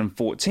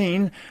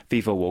 2014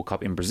 FIFA World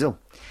Cup in Brazil.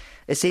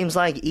 It seems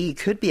like he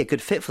could be a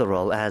good fit for the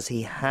role as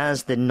he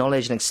has the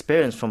knowledge and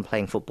experience from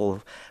playing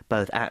football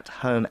both at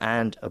home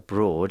and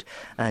abroad.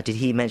 Did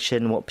he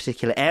mention what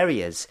particular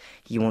areas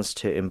he wants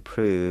to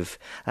improve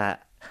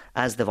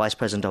as the Vice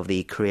President of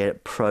the Korea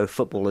Pro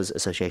Footballers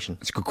Association?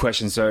 That's a good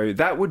question. So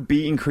that would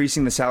be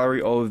increasing the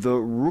salary of the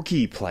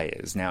rookie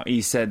players. Now,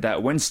 he said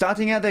that when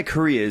starting out their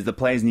careers, the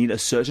players need a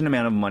certain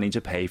amount of money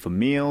to pay for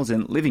meals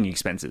and living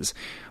expenses.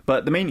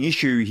 But the main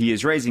issue he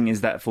is raising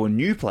is that for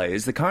new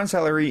players, the current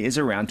salary is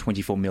around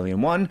 24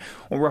 million won,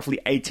 or roughly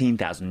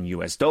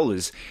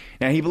 $18,000.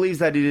 Now, he believes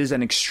that it is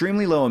an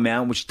extremely low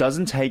amount which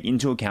doesn't take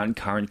into account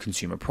current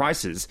consumer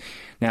prices.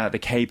 Now, the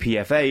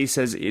KPFA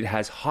says it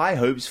has high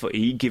hopes for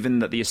Lee, given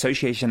that the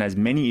association has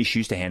many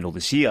issues to handle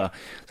this year.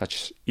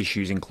 Such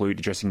issues include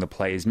addressing the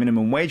players'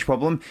 minimum wage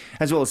problem,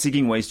 as well as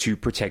seeking ways to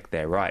protect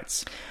their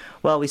rights.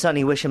 Well, we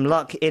certainly wish him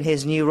luck in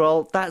his new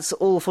role. That's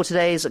all for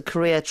today's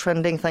Korea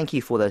Trending. Thank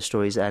you for those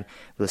stories, and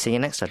we'll see you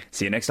next time.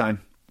 See you next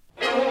time.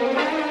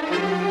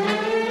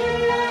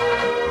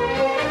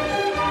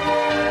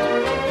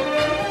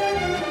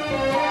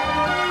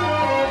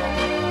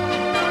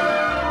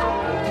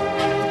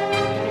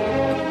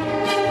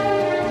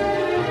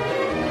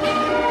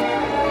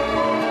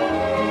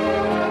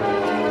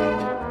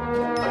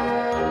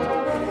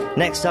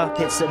 Next up,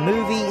 it's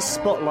Movie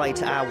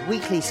Spotlight, our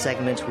weekly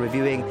segment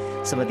reviewing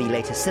some of the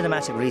latest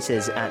cinematic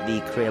releases at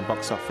the Korea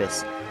box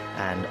office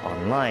and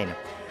online.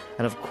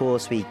 And of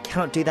course, we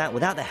cannot do that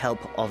without the help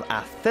of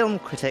our film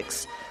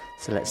critics.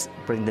 So let's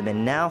bring them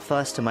in now.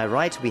 First, to my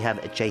right, we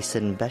have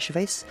Jason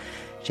Bechervaise.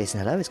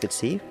 Jason, hello, it's good to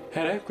see you.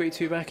 Hello, great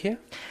to be back here.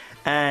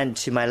 And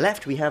to my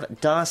left, we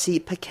have Darcy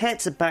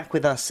Paquette back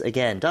with us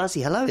again.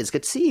 Darcy, hello, it's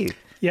good to see you.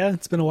 Yeah,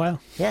 it's been a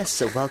while. Yes,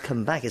 so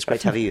welcome back. It's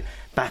great to have you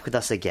back with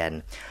us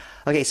again.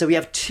 Okay, so we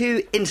have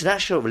two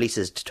international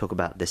releases to talk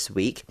about this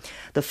week.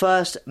 The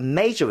first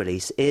major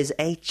release is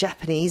a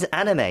Japanese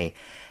anime,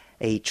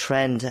 a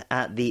trend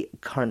at the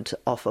current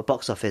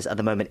box office at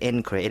the moment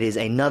in Korea. It is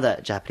another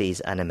Japanese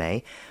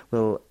anime.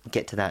 We'll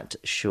get to that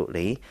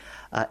shortly.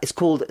 It's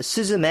called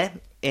Suzume.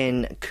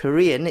 In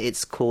Korean,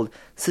 it's called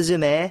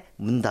Suzume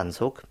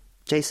Mundansok.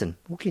 Jason,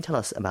 what can you tell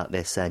us about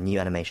this new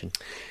animation?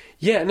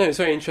 Yeah, no, it's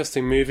a very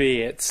interesting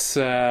movie. It's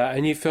a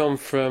new film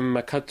from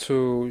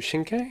Makoto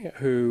Shinkai,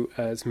 who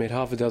has made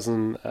half a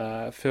dozen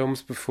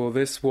films before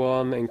this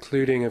one,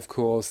 including, of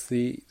course,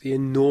 the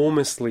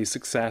enormously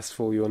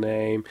successful Your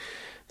Name,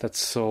 that's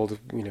sold,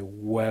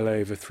 well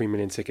over 3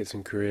 million tickets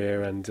in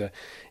Korea, and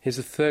is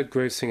the third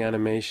grossing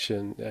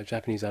animation,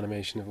 Japanese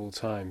animation of all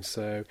time,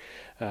 so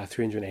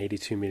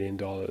 $382 million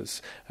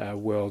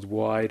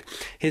worldwide.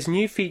 His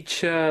new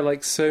feature,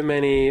 like so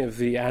many of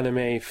the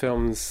anime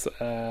films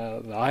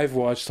that I've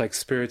watched, like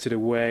Spirited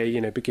Away,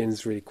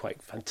 begins really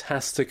quite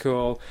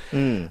fantastical,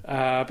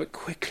 but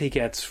quickly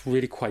gets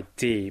really quite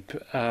deep.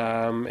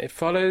 It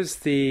follows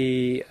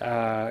the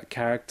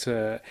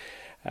character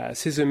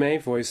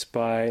Suzume, voiced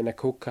by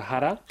Nakoka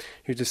Hara,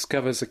 who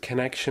discovers a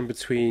connection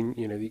between,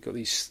 you've got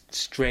these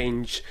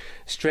strange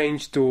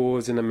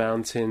doors in the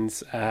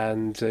mountains,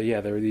 and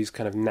there are these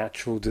kind of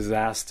natural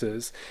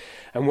disasters.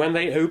 And when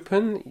they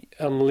open,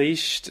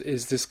 unleashed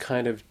is this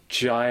kind of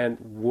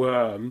giant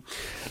worm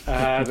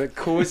that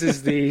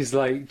causes these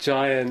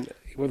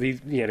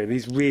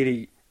these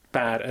really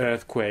bad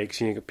earthquakes.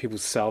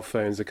 People's cell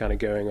phones are kind of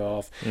going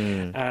off,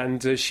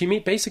 and she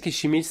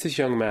meets this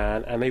young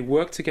man, and they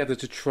work together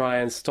to try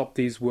and stop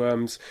these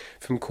worms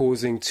from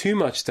causing too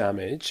much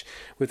damage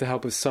with the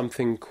help of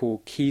something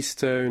called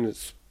Keystone.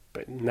 It's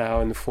now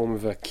in the form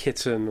of a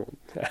kitten.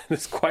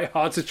 It's quite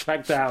hard to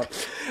track down.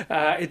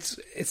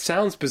 It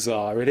sounds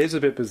bizarre. It is a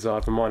bit bizarre,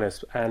 if I'm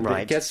honest, and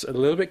It gets a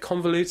little bit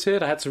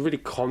convoluted. I had to really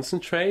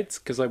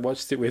concentrate because I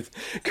watched it with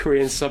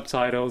Korean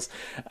subtitles,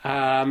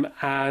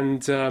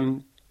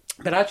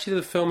 but actually,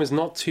 the film is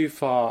not too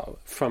far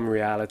from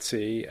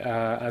reality,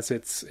 as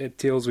it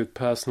deals with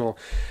personal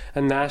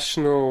and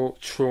national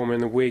trauma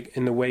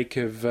in the wake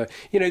of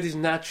these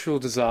natural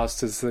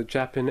disasters that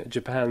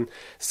Japan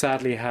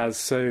sadly has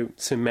so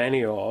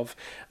many of,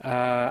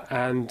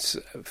 and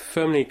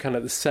firmly kind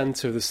of at the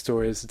centre of the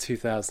story is the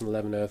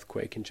 2011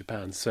 earthquake in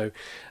Japan. So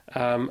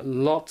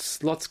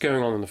lots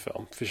going on in the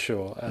film for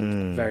sure,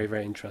 and very,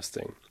 very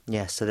interesting.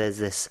 Yes, so there's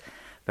this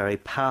very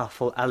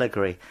powerful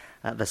allegory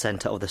at the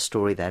centre of the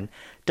story then.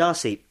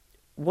 Darcy,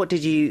 what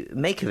did you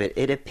make of it?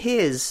 It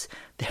appears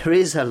there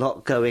is a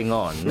lot going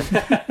on.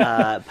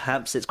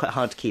 Perhaps it's quite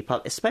hard to keep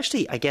up,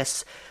 especially, I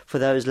guess, for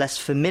those less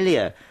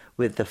familiar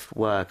with the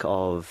work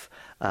of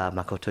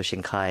Makoto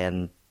Shinkai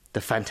and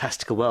the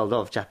fantastical world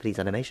of Japanese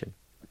animation.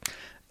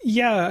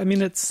 Yeah,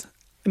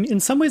 in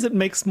some ways it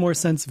makes more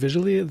sense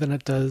visually than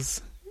it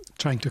does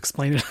trying to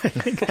explain it. I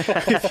think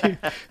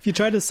if you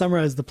try to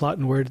summarize the plot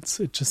in words,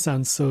 it just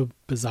sounds so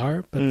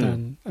bizarre. But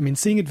then, I mean,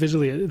 seeing it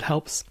visually, it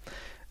helps,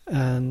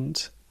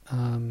 and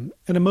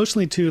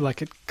emotionally too.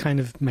 Like, it kind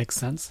of makes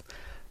sense.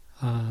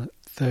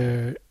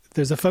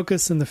 There's a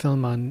focus in the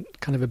film on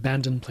kind of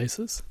abandoned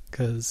places,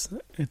 because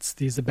it's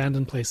these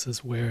abandoned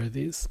places where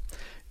these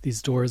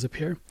doors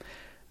appear,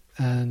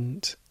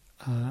 and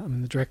I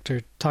mean, the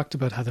director talked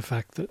about how the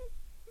fact that,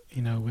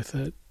 you know, with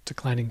a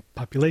declining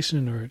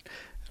population, or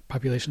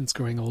populations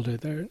growing older,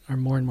 there are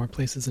more and more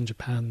places in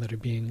Japan that are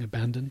being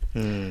abandoned.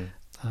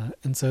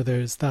 And so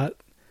there's that.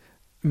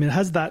 I mean, it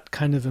has that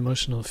kind of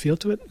emotional feel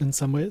to it in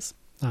some ways.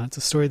 It's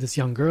a story of this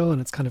young girl, and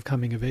it's kind of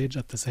coming of age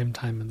at the same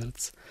time, and that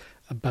it's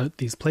about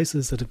these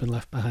places that have been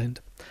left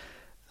behind.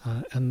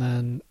 And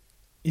then,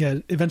 yeah,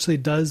 it eventually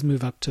does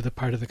move up to the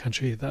part of the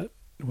country that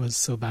was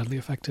so badly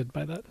affected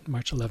by that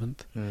March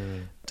 11th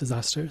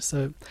disaster.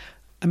 So,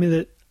 I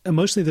mean,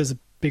 emotionally, there's a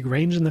big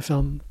range in the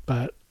film,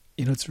 but,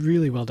 you know, it's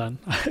really well done.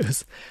 I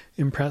was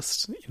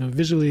impressed, you know,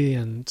 visually,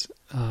 and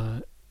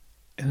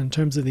in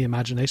terms of the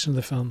imagination of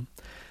the film.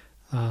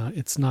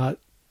 It's not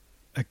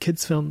a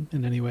kid's film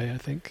in any way, I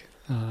think.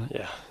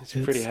 Yeah, it's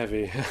pretty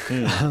heavy.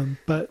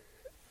 But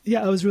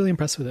yeah, I was really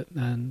impressed with it.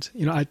 And,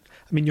 you know, I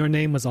mean, Your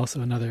Name was also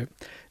another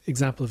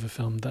example of a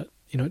film that,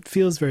 you know, it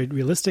feels very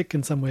realistic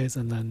in some ways,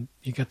 and then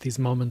you get these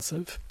moments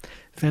of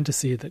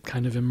fantasy that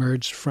kind of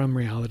emerge from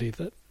reality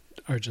that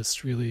are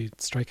just really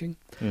striking.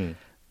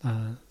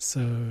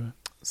 So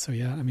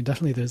yeah, I mean,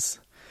 definitely there's,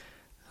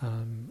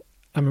 I'm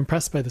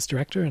impressed by this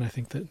director, and I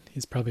think that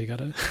he's probably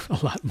got a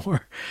lot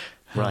more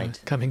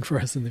coming for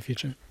us in the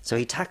future. So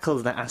he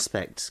tackled that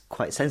aspect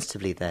quite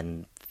sensitively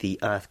then, the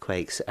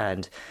earthquakes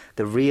and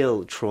the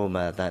real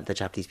trauma that the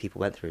Japanese people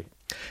went through.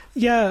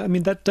 Yeah, I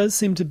mean, that does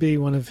seem to be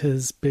one of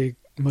his big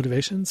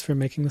motivations for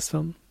making this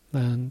film.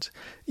 And,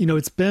 you know,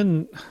 it's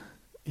been,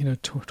 you know,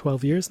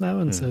 12 years now,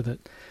 and so that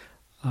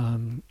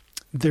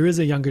there is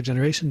a younger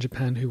generation in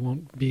Japan who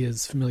won't be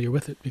as familiar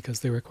with it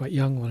because they were quite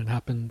young when it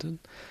happened.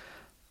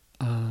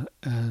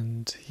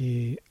 And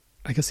he,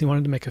 I guess he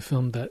wanted to make a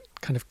film that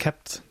kind of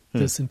kept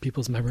this in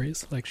people's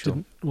memories. Like,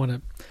 didn't want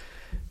to,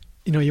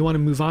 you know, you want to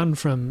move on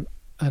from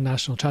a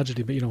national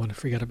tragedy, but you don't want to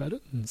forget about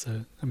it. And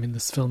so, I mean,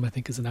 this film, I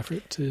think, is an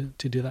effort to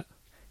do that.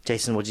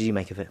 Jason, what did you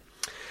make of it?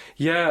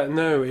 Yeah,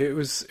 no, it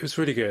was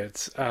really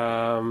good.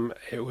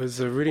 It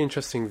was a really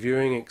interesting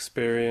viewing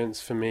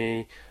experience for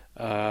me.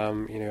 You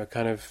know,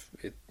 kind of,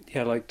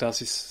 like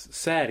Darcy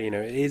said, you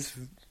know, it is,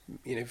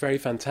 you know, very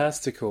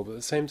fantastical, but at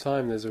the same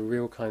time, there's a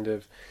real kind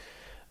of,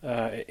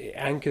 it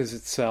anchors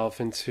itself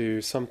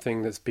into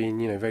something that's been,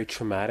 you know, very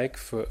traumatic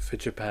for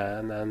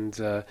Japan, and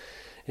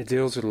it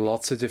deals with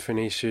lots of different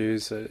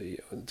issues.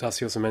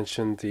 Darcy also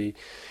mentioned the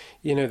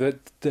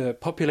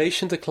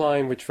population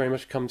decline, which very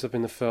much comes up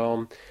in the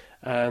film.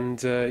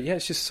 And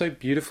it's just so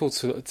beautiful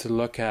to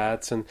look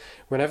at. And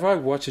whenever I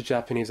watch a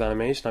Japanese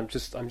animation, I'm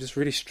just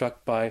really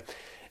struck by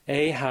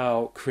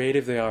how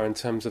creative they are in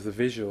terms of the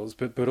visuals,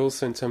 but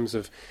also in terms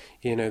of,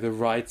 you know, the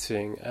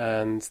writing.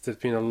 And there's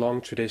been a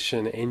long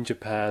tradition in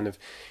Japan of,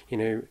 you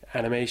know,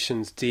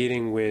 animations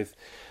dealing with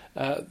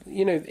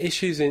you know,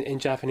 issues in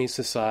Japanese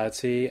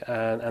society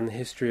and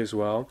history as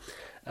well,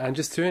 and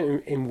just doing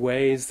it in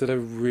ways that are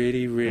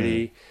really,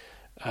 really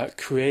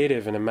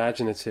creative and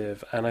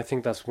imaginative. And I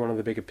think that's one of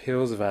the big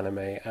appeals of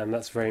anime, and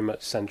that's very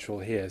much central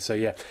here. So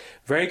yeah,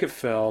 very good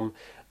film.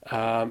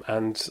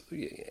 And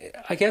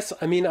I guess,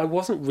 I mean, I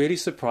wasn't really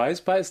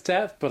surprised by its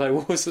depth, but I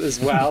was as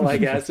well, I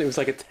guess. It was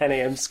like a 10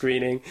 a.m.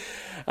 screening,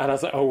 and I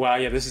was like, oh wow,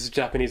 yeah, this is a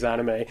Japanese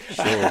anime.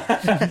 Sure.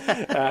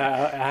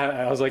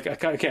 I was like,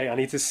 okay, I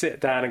need to sit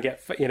down and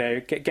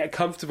get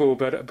comfortable,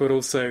 but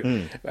also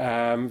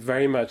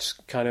very much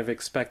kind of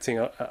expecting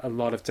a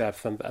lot of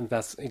depth, and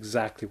that's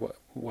exactly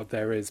what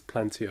there is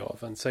plenty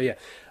of. And so yeah,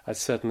 I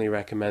certainly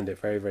recommend it.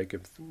 Very, very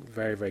good,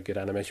 very, very good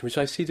animation, which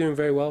I see doing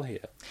very well here.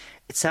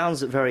 It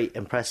sounds very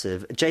impressive.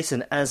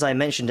 Jason, as I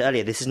mentioned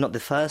earlier, this is not the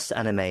first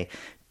anime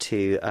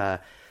to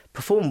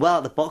perform well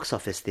at the box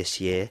office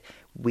this year.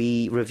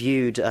 We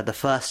reviewed The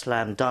First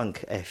Slam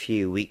Dunk a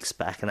few weeks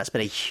back, and that's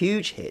been a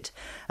huge hit,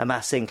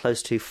 amassing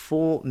close to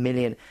 4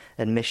 million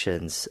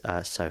admissions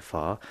so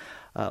far.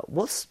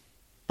 What's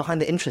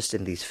behind the interest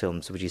in these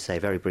films, would you say,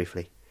 very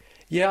briefly?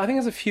 Yeah, I think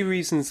there's a few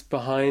reasons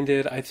behind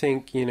it. I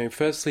think, you know,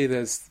 firstly,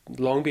 there's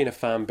long been a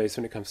fan base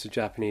when it comes to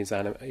Japanese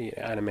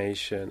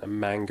animation and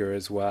manga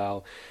as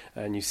well,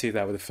 and you see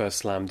that with The First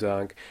Slam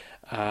Dunk.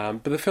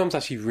 But the film's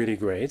actually really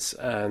great,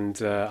 and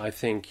I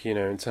think, you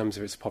know, in terms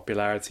of its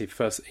popularity,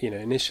 first, you know,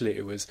 initially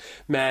it was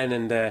men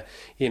in their,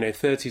 you know,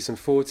 30s and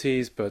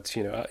 40s, but,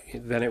 you know,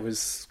 then it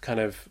was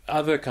kind of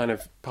other kind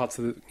of parts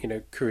of, you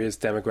know, Korea's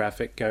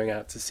demographic going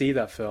out to see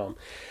that film.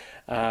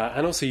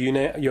 And also,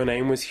 Your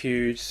Name was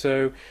huge.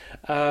 So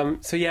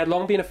yeah,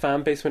 long been a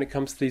fan base when it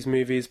comes to these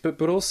movies.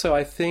 But also,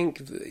 I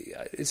think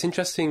it's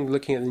interesting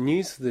looking at the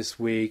news this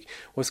week,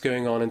 what's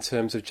going on in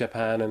terms of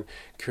Japan and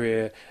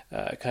Korea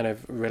kind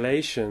of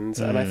relations.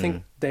 And I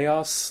think they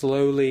are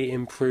slowly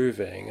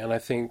improving. And I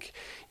think,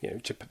 you know,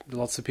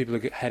 lots of people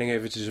are heading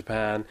over to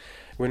Japan,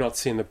 we're not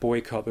seeing the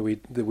boycott that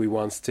we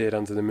once did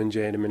under the Moon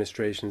Jae-in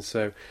administration.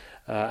 So,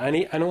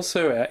 and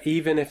also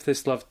even if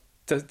this love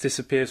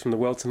disappears from the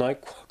world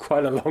tonight,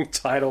 quite a long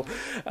title.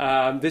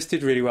 This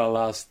did really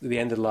well the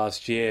end of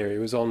last year. It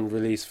was on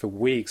release for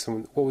weeks,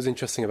 and what was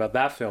interesting about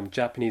that film,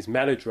 Japanese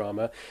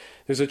melodrama,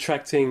 it was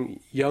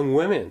attracting young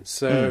women.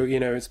 So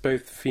it's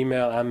both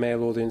female and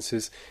male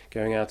audiences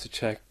going out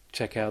to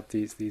check out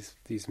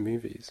these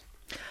movies.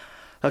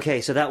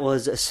 Okay, so that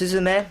was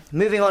Suzume.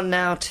 Moving on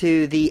now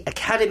to the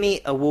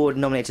Academy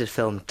Award-nominated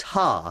film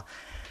Tar.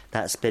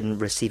 That's been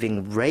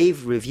receiving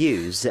rave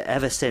reviews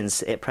ever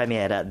since it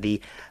premiered at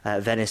the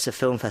Venice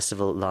Film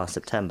Festival last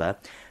September.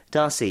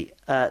 Darcy,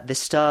 this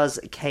stars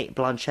Cate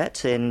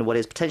Blanchett in what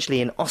is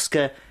potentially an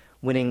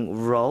Oscar-winning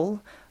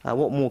role.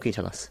 What more can you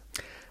tell us?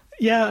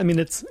 Yeah, I mean,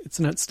 it's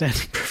an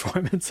outstanding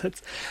performance.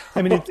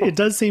 It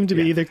does seem to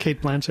be either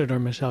Cate Blanchett or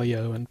Michelle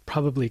Yeoh, and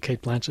probably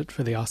Cate Blanchett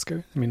for the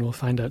Oscar. I mean, we'll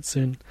find out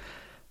soon.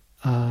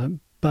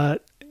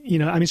 But,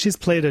 she's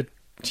played a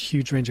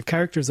huge range of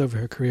characters over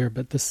her career,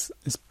 but this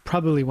is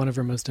probably one of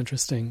her most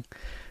interesting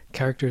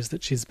characters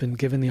that she's been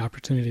given the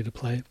opportunity to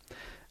play.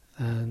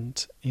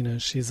 And,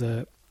 she's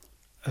a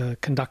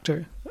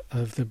conductor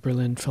of the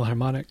Berlin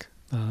Philharmonic.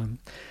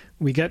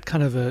 We get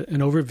kind of an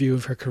overview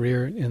of her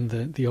career in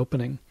the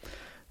opening,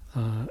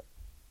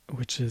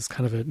 which is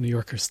kind of a New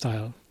Yorker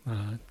style,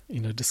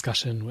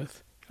 discussion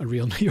with a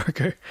real New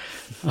Yorker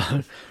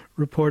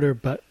reporter.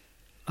 But,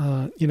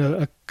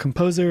 a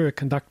composer, a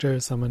conductor,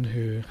 someone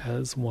who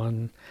has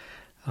won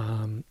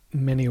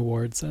many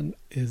awards and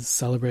is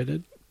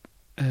celebrated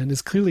and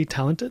is clearly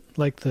talented.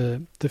 Like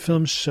the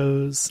film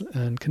shows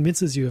and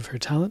convinces you of her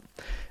talent.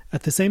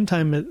 At the same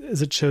time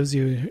as it shows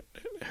you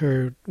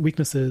her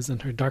weaknesses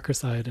and her darker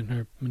side and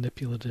her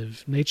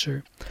manipulative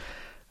nature,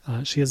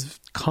 she has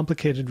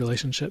complicated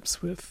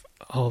relationships with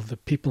all of the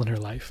people in her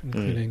life,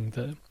 including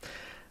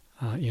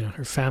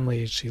her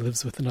family. She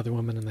lives with another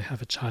woman and they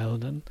have a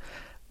child, and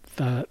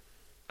that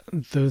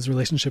those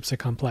relationships are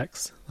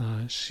complex.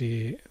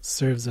 She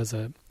serves as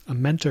a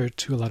mentor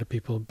to a lot of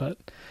people, but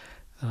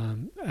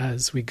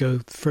as we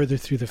go further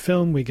through the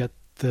film, we get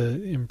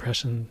the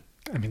impression,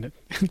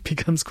 it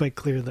becomes quite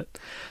clear that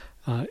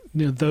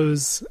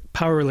those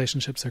power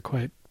relationships are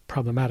quite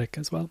problematic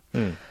as well.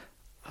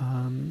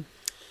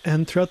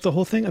 And throughout the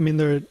whole thing,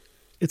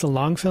 it's a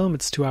long film.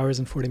 It's 2 hours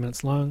and 40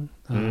 minutes long.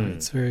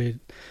 It's very...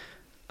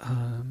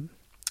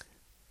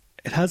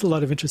 it has a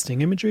lot of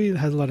interesting imagery. It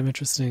has a lot of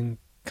interesting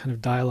kind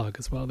of dialogue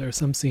as well. There are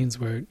some scenes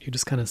where you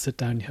just kind of sit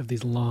down and you have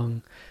these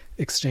long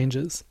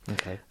exchanges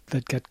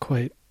that get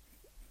quite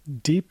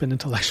deep and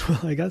intellectual,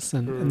 I guess.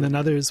 And then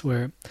others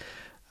where,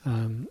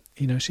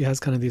 she has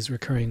kind of these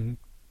recurring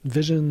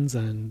visions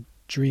and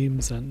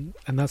dreams, and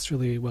that's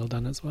really well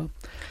done as well.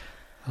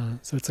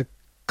 So it's a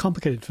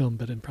complicated film,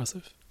 but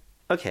impressive.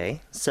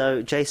 Okay,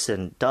 so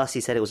Jason, Darcy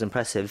said it was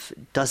impressive.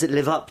 Does it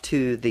live up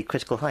to the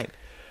critical hype?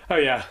 Oh,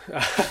 yeah.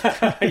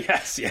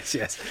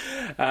 Yes.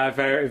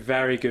 Very,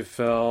 very good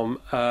film.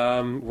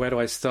 Where do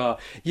I start?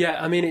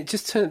 Yeah, it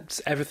just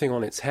turns everything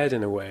on its head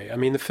in a way.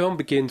 The film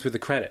begins with the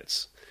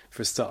credits,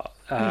 for a start.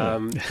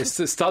 It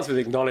starts with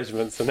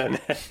acknowledgements, and then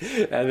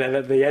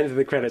at the end of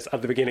the credits,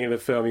 at the beginning of the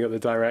film, you got the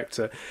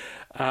director.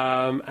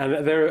 And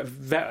there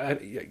are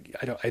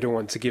I don't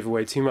want to give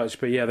away too much,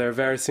 but yeah, there are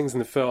various things in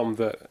the film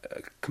that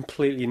are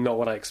completely not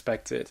what I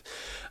expected.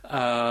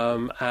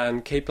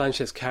 And Cate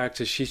Blanchett's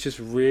character, she's just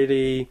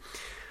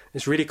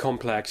it's really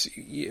complex.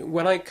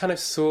 When I kind of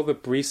saw the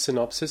brief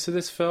synopsis of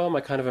this film,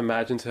 I kind of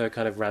imagined her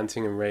kind of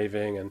ranting and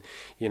raving, and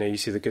you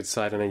see the good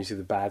side and then you see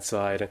the bad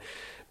side.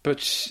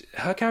 But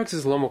her character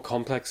is a lot more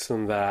complex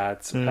than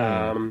that.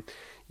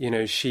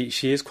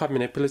 She is quite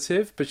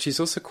manipulative, but she's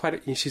also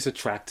she's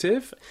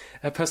attractive.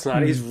 Her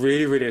personality is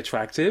really, really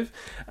attractive,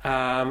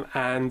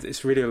 and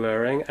it's really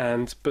alluring.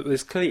 But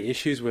there's clearly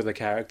issues with the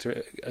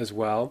character as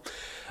well.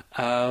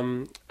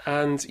 And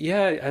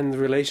the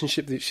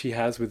relationship that she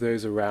has with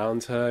those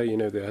around her,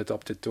 her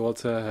adopted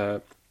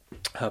daughter,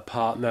 her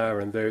partner,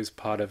 and those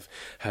part of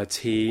her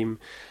team.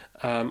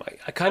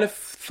 I kind of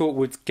thought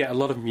we'd get a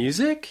lot of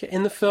music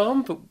in the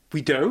film, but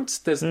we don't.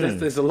 There's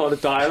a lot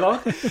of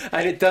dialogue,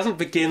 and it doesn't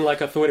begin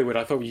like I thought it would.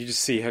 I thought you just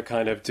see her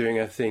kind of doing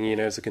her thing,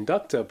 as a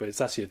conductor, but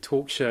it's actually a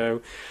talk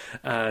show,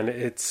 and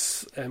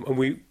and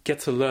we get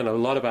to learn a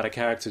lot about a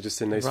character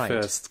just in those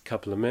first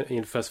couple of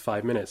minutes, first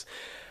 5 minutes.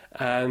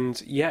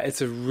 And yeah,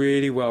 it's a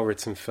really well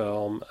written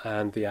film,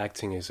 and the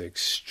acting is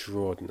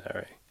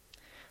extraordinary.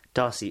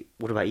 Darcy,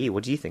 what about you?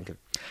 What do you think of?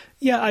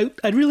 Yeah,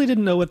 I really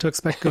didn't know what to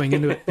expect going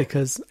into it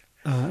because.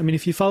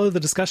 If you follow the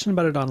discussion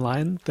about it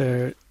online,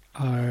 there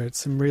are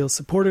some real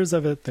supporters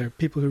of it. There are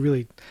people who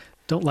really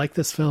don't like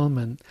this film,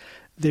 and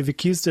they've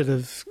accused it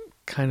of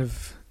kind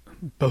of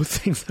both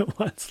things at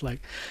once,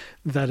 like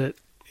that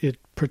it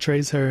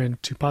portrays her in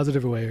too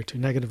positive a way or too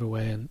negative a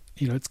way. And,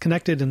 it's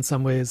connected in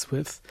some ways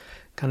with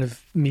kind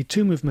of Me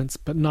Too movements,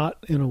 but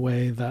not in a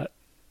way that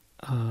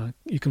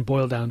you can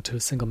boil down to a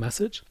single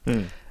message.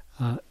 And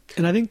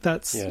I think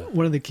that's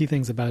one of the key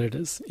things about it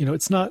is,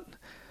 it's not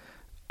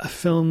a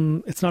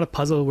film, it's not a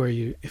puzzle where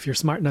if you're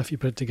smart enough, you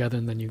put it together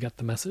and then you get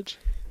the message.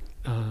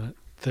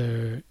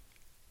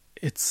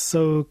 it's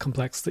so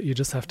complex that you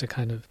just have to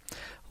kind of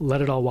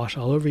let it all wash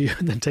all over you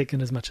and then take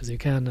in as much as you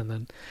can and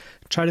then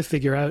try to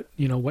figure out,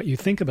 what you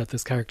think about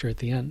this character at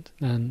the end.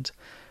 And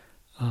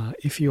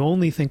if you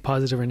only think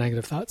positive or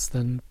negative thoughts,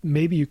 then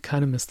maybe you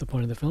kind of miss the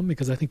point of the film,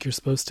 because I think you're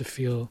supposed to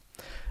feel,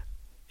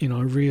 a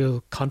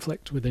real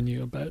conflict within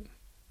you about,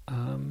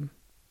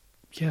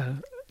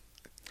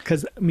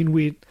 because,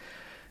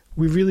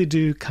 we really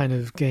do kind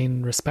of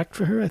gain respect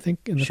for her, I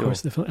think, in the course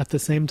of the film, at the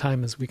same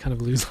time as we kind of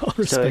lose all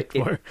respect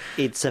for her.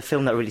 It's a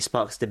film that really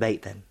sparks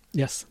debate then?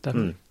 Yes,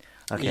 definitely.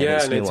 Okay,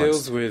 yeah, and it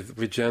deals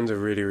with gender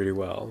really, really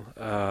well.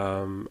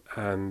 It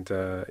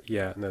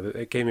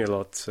gave me a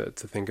lot to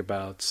think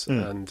about.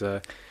 And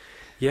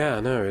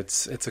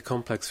it's a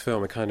complex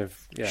film. It kind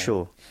of,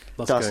 Sure.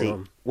 Lots Darcy, going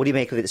on. what do you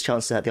make of its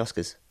chances at the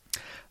Oscars?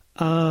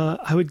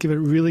 I would give it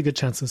really good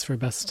chances for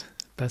Best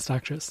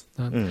Actress.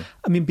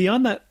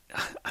 Beyond that,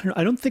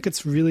 I don't think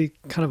it's really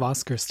kind of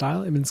Oscar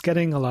style. It's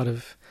getting a lot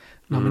of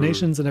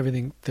nominations and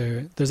everything.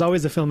 There's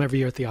always a film every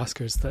year at the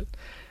Oscars that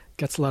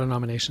gets a lot of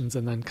nominations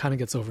and then kind of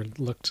gets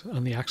overlooked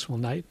on the actual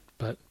night.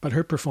 But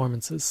her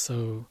performance is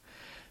so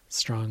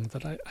strong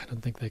that I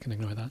don't think they can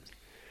ignore that.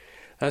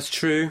 That's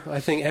true. I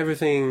think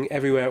Everything,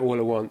 Everywhere, All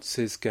at Once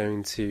is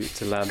going to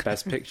land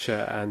Best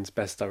Picture and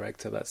Best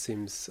Director. That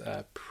seems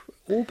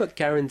all but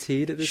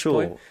guaranteed at this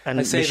point. And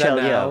I say Michelle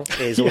that now.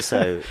 Yeoh is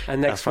also and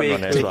next a front week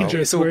runner as well.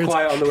 it's all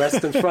quiet on the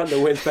Western Front that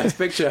wins Best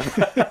Picture.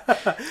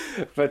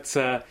 But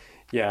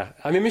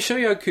Michelle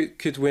Yeoh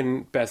could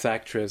win Best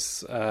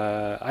Actress.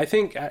 I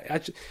think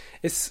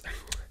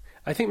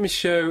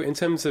Michelle, in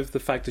terms of the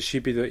fact that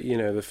she'd be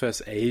the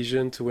first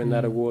Asian to win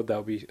that award, that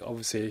would be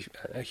obviously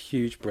a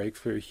huge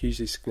breakthrough, a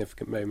hugely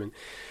significant moment.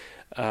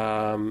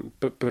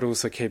 But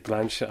also Cate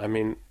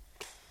Blanchett.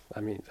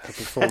 Her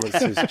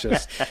performance is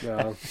just. It's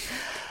a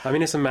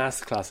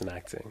masterclass in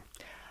acting.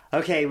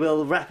 Okay,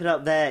 we'll wrap it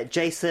up there.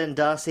 Jason,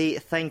 Darcy,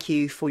 thank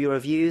you for your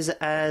reviews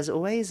as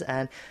always,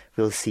 and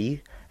we'll see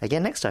you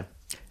again next time.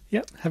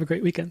 Yep, have a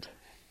great weekend.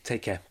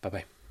 Take care.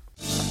 Bye-bye.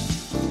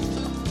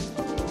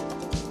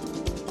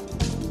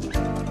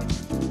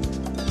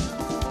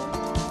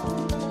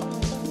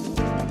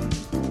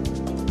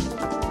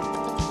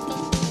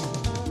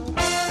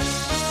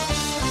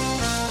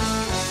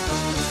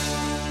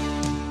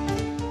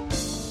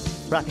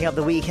 Wrapping up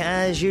the week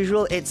as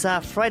usual, it's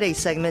our Friday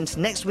segment,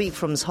 Next Week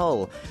from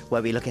Seoul,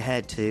 where we look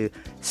ahead to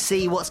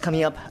see what's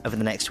coming up over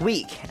the next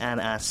week.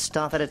 And our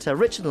staff editor,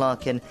 Richard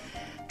Larkin,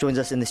 joins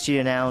us in the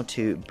studio now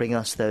to bring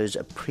us those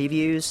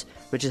previews.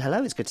 Richard,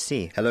 hello, it's good to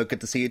see you. Hello, good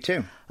to see you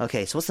too.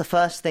 Okay, so what's the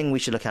first thing we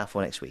should look out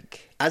for next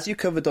week? As you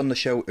covered on the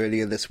show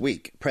earlier this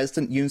week,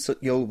 President Yoon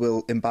Suk-yeol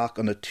will embark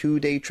on a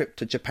 2-day trip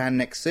to Japan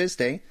next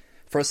Thursday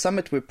for a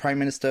summit with Prime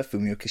Minister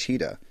Fumio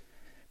Kishida.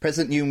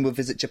 President Yoon will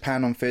visit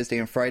Japan on Thursday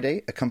and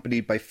Friday,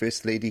 accompanied by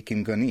First Lady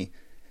Kim Gun-hee.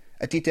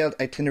 A detailed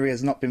itinerary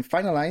has not been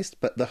finalised,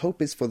 but the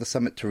hope is for the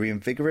summit to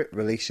reinvigorate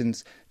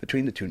relations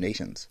between the two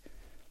nations.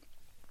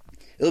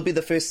 It'll be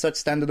the first such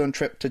standalone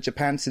trip to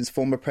Japan since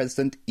former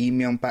President Lee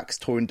Myung-bak's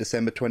tour in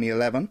December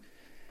 2011.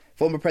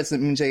 Former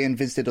President Moon Jae-in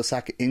visited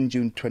Osaka in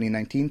June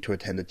 2019 to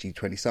attend the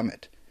G20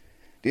 summit.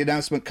 The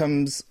announcement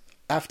comes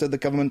after the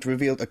government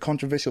revealed a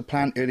controversial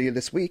plan earlier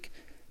this week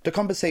to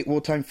compensate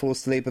wartime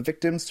forced labour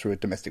victims through a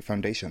domestic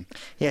foundation.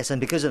 Yes, and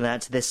because of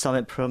that, this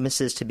summit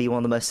promises to be one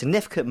of the most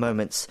significant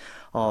moments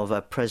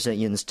of President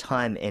Yoon's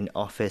time in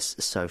office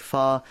so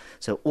far.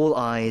 So all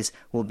eyes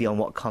will be on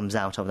what comes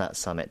out of that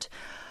summit.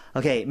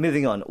 Okay,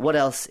 moving on. What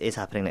else is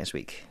happening next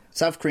week?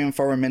 South Korean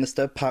Foreign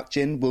Minister Park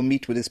Jin will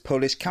meet with his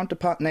Polish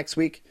counterpart next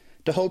week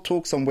to hold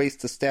talks on ways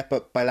to step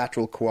up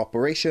bilateral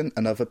cooperation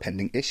and other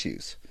pending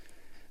issues.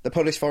 The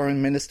Polish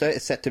Foreign Minister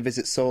is set to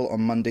visit Seoul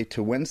on Monday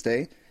to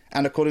Wednesday,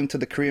 and according to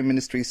the Korean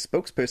Ministry's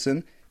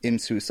spokesperson, Im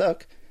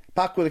Soo-seok,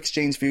 Park will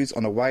exchange views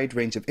on a wide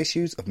range of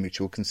issues of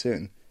mutual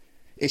concern.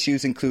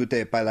 Issues include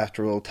their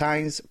bilateral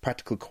ties,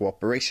 practical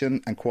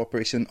cooperation, and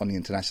cooperation on the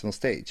international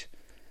stage.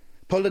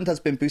 Poland has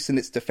been boosting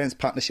its defence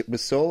partnership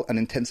with Seoul and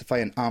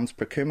intensifying arms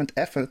procurement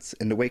efforts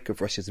in the wake of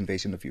Russia's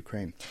invasion of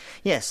Ukraine.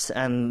 Yes,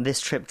 and this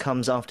trip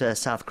comes after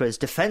South Korea's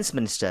defence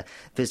minister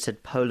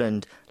visited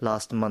Poland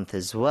last month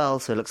as well,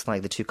 so it looks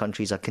like the two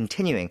countries are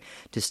continuing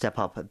to step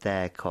up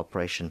their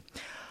cooperation.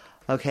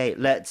 Okay,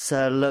 let's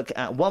look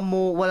at one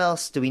more. What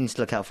else do we need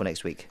to look out for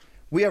next week?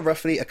 We are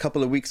roughly a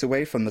couple of weeks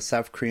away from the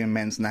South Korean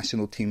men's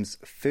national team's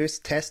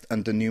first test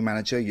under new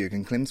manager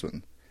Jürgen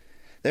Klinsmann.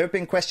 There have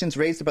been questions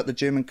raised about the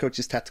German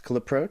coach's tactical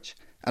approach,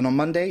 and on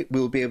Monday we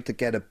will be able to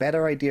get a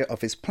better idea of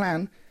his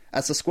plan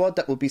as the squad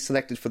that will be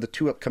selected for the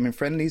two upcoming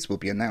friendlies will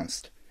be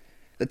announced.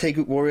 The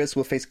Taeguk Warriors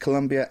will face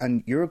Colombia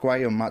and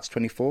Uruguay on March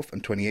 24th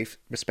and 28th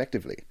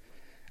respectively,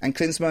 and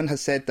Klinsmann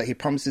has said that he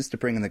promises to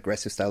bring an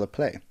aggressive style of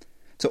play.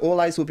 So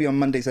all eyes will be on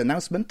Monday's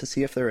announcement to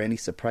see if there are any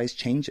surprise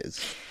changes.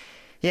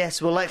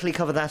 Yes, we'll likely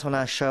cover that on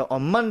our show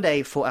on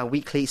Monday for our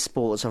weekly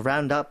sports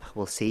roundup.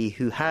 We'll see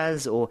who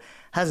has or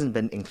hasn't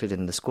been included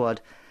in the squad.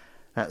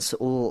 That's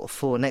all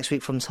for next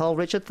week from Seoul.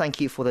 Richard,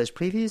 thank you for those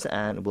previews,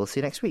 and we'll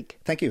see you next week.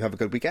 Thank you. Have a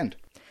good weekend.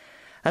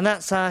 And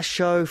that's our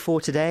show for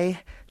today.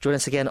 Join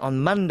us again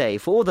on Monday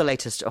for all the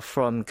latest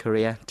from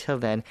Korea. Till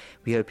then,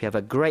 we hope you have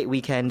a great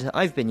weekend.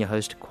 I've been your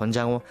host, Kwon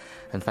Jang-ho,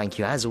 and thank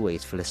you as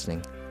always for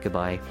listening.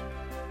 Goodbye.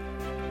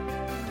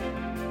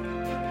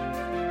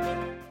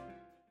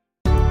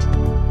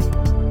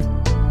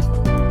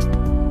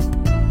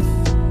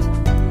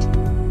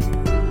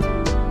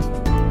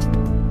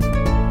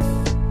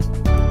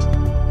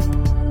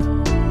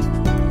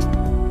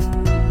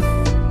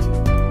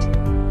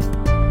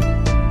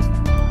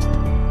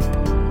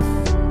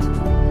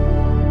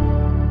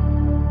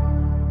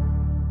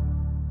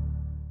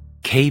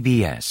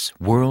 KBS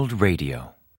World Radio.